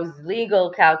Netanyahu's legal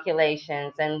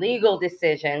calculations and legal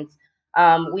decisions.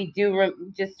 We do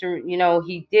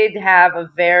he did have a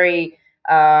very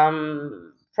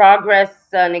progress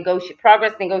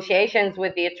negotiations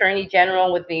with the Attorney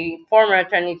General, with the former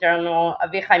Attorney General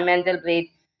Avichai Mendelblit,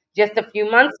 just a few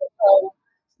months ago.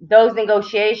 Those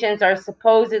negotiations are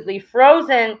supposedly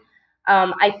frozen.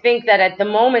 I think that at the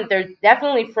moment they're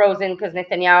definitely frozen because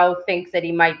Netanyahu thinks that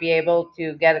he might be able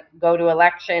to go to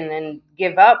election and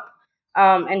give up,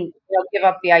 give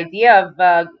up the idea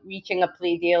of reaching a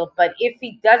plea deal. But if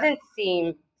he doesn't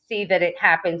see that it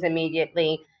happens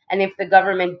immediately, and if the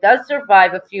government does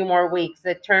survive a few more weeks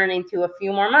that turn into a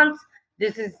few more months,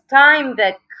 this is time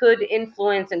that could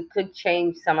influence and could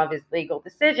change some of his legal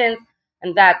decisions,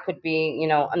 and that could be,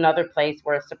 another place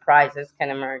where surprises can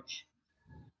emerge.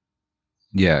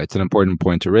 Yeah, it's an important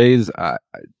point to raise. I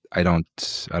don't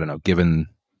know. Given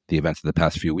the events of the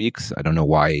past few weeks, I don't know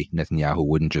why Netanyahu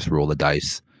wouldn't just roll the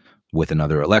dice with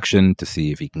another election to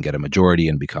see if he can get a majority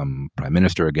and become prime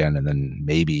minister again, and then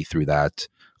maybe through that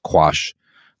quash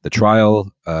the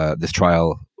trial. This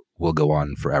trial will go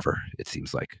on forever. It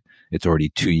seems like it's already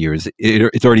 2 years.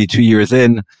 It's already 2 years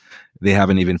in. They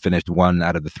haven't even finished one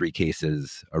out of the three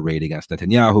cases arrayed against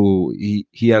Netanyahu.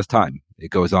 He has time.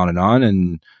 It goes on, and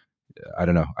I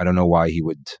don't know. I don't know why he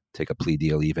would take a plea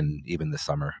deal even this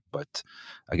summer. But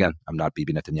again, I'm not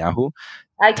Bibi Netanyahu.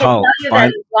 I can tell you that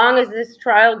as long as this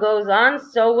trial goes on,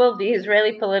 so will the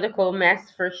Israeli political mess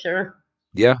for sure.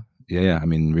 Yeah. I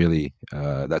mean, really,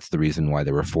 that's the reason why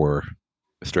there were 4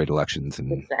 straight elections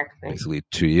in basically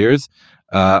 2 years.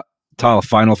 Tal,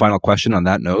 final question on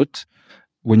that note.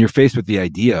 When you're faced with the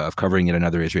idea of covering yet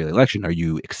another Israeli election, are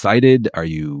you excited? Are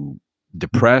you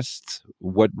depressed?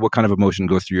 What kind of emotion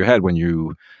goes through your head when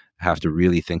you have to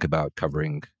really think about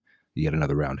covering yet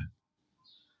another round?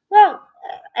 Well,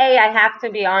 I have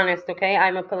to be honest, okay?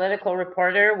 I'm a political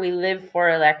reporter. We live for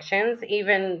elections.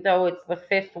 Even though it's the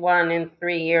 5th one in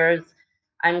 3 years,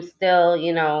 I'm still,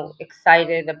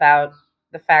 excited about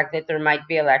the fact that there might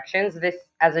be elections. This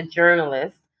as a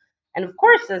journalist. And of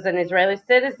course, as an Israeli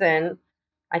citizen,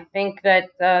 I think that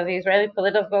the Israeli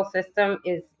political system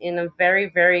is in a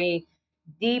very, very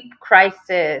deep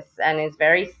crisis and is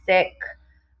very sick.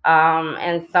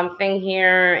 And something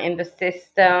here in the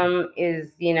system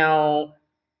is,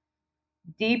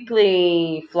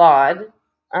 deeply flawed.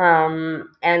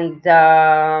 And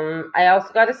I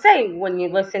also got to say, when you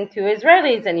listen to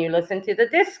Israelis and you listen to the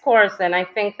discourse, and I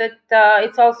think that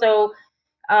it's also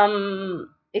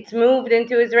it's moved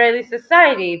into Israeli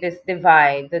society, this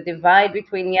divide, the divide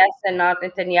between yes and not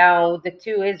Netanyahu, the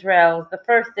two Israels, the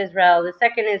first Israel, the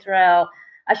second Israel,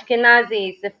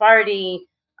 Ashkenazi, Sephardi.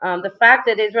 The fact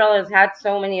that Israel has had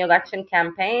so many election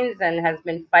campaigns and has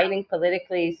been fighting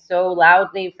politically so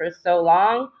loudly for so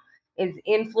long is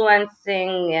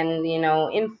influencing and,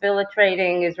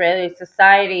 infiltrating Israeli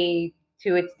society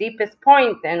to its deepest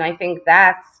point. And I think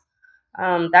that's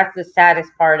the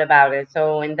saddest part about it.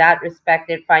 So in that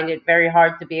respect, I find it very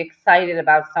hard to be excited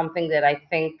about something that I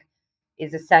think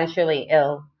is essentially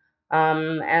ill.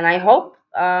 And I hope.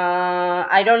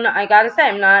 I don't know. I gotta say,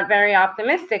 I'm not very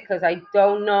optimistic because I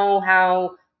don't know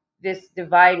how this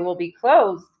divide will be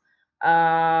closed.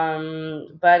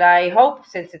 But I hope,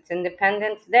 since it's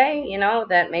Independence Day,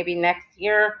 that maybe next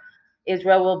year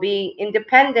Israel will be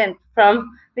independent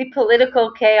from the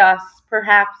political chaos,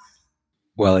 perhaps.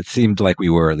 Well, it seemed like we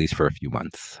were, at least for a few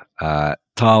months.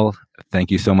 Tal,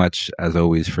 thank you so much, as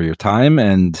always, for your time.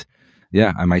 And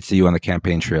yeah, I might see you on the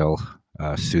campaign trail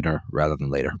sooner rather than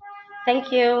later.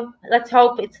 Thank you. Let's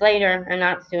hope it's later and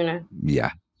not sooner.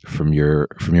 Yeah, from your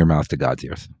mouth to God's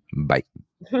ears. Bye.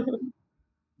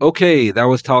 Okay, that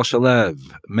was Tal Shalev.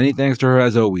 Many thanks to her,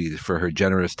 as always, for her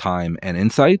generous time and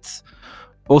insights.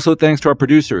 Also, thanks to our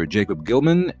producer, Jacob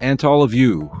Gilman, and to all of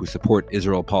you who support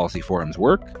Israel Policy Forum's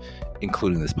work,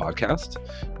 including this podcast.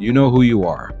 You know who you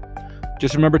are.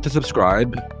 Just remember to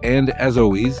subscribe, and as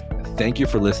always, thank you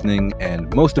for listening,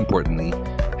 and most importantly,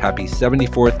 happy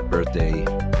 74th birthday,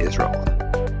 Israel.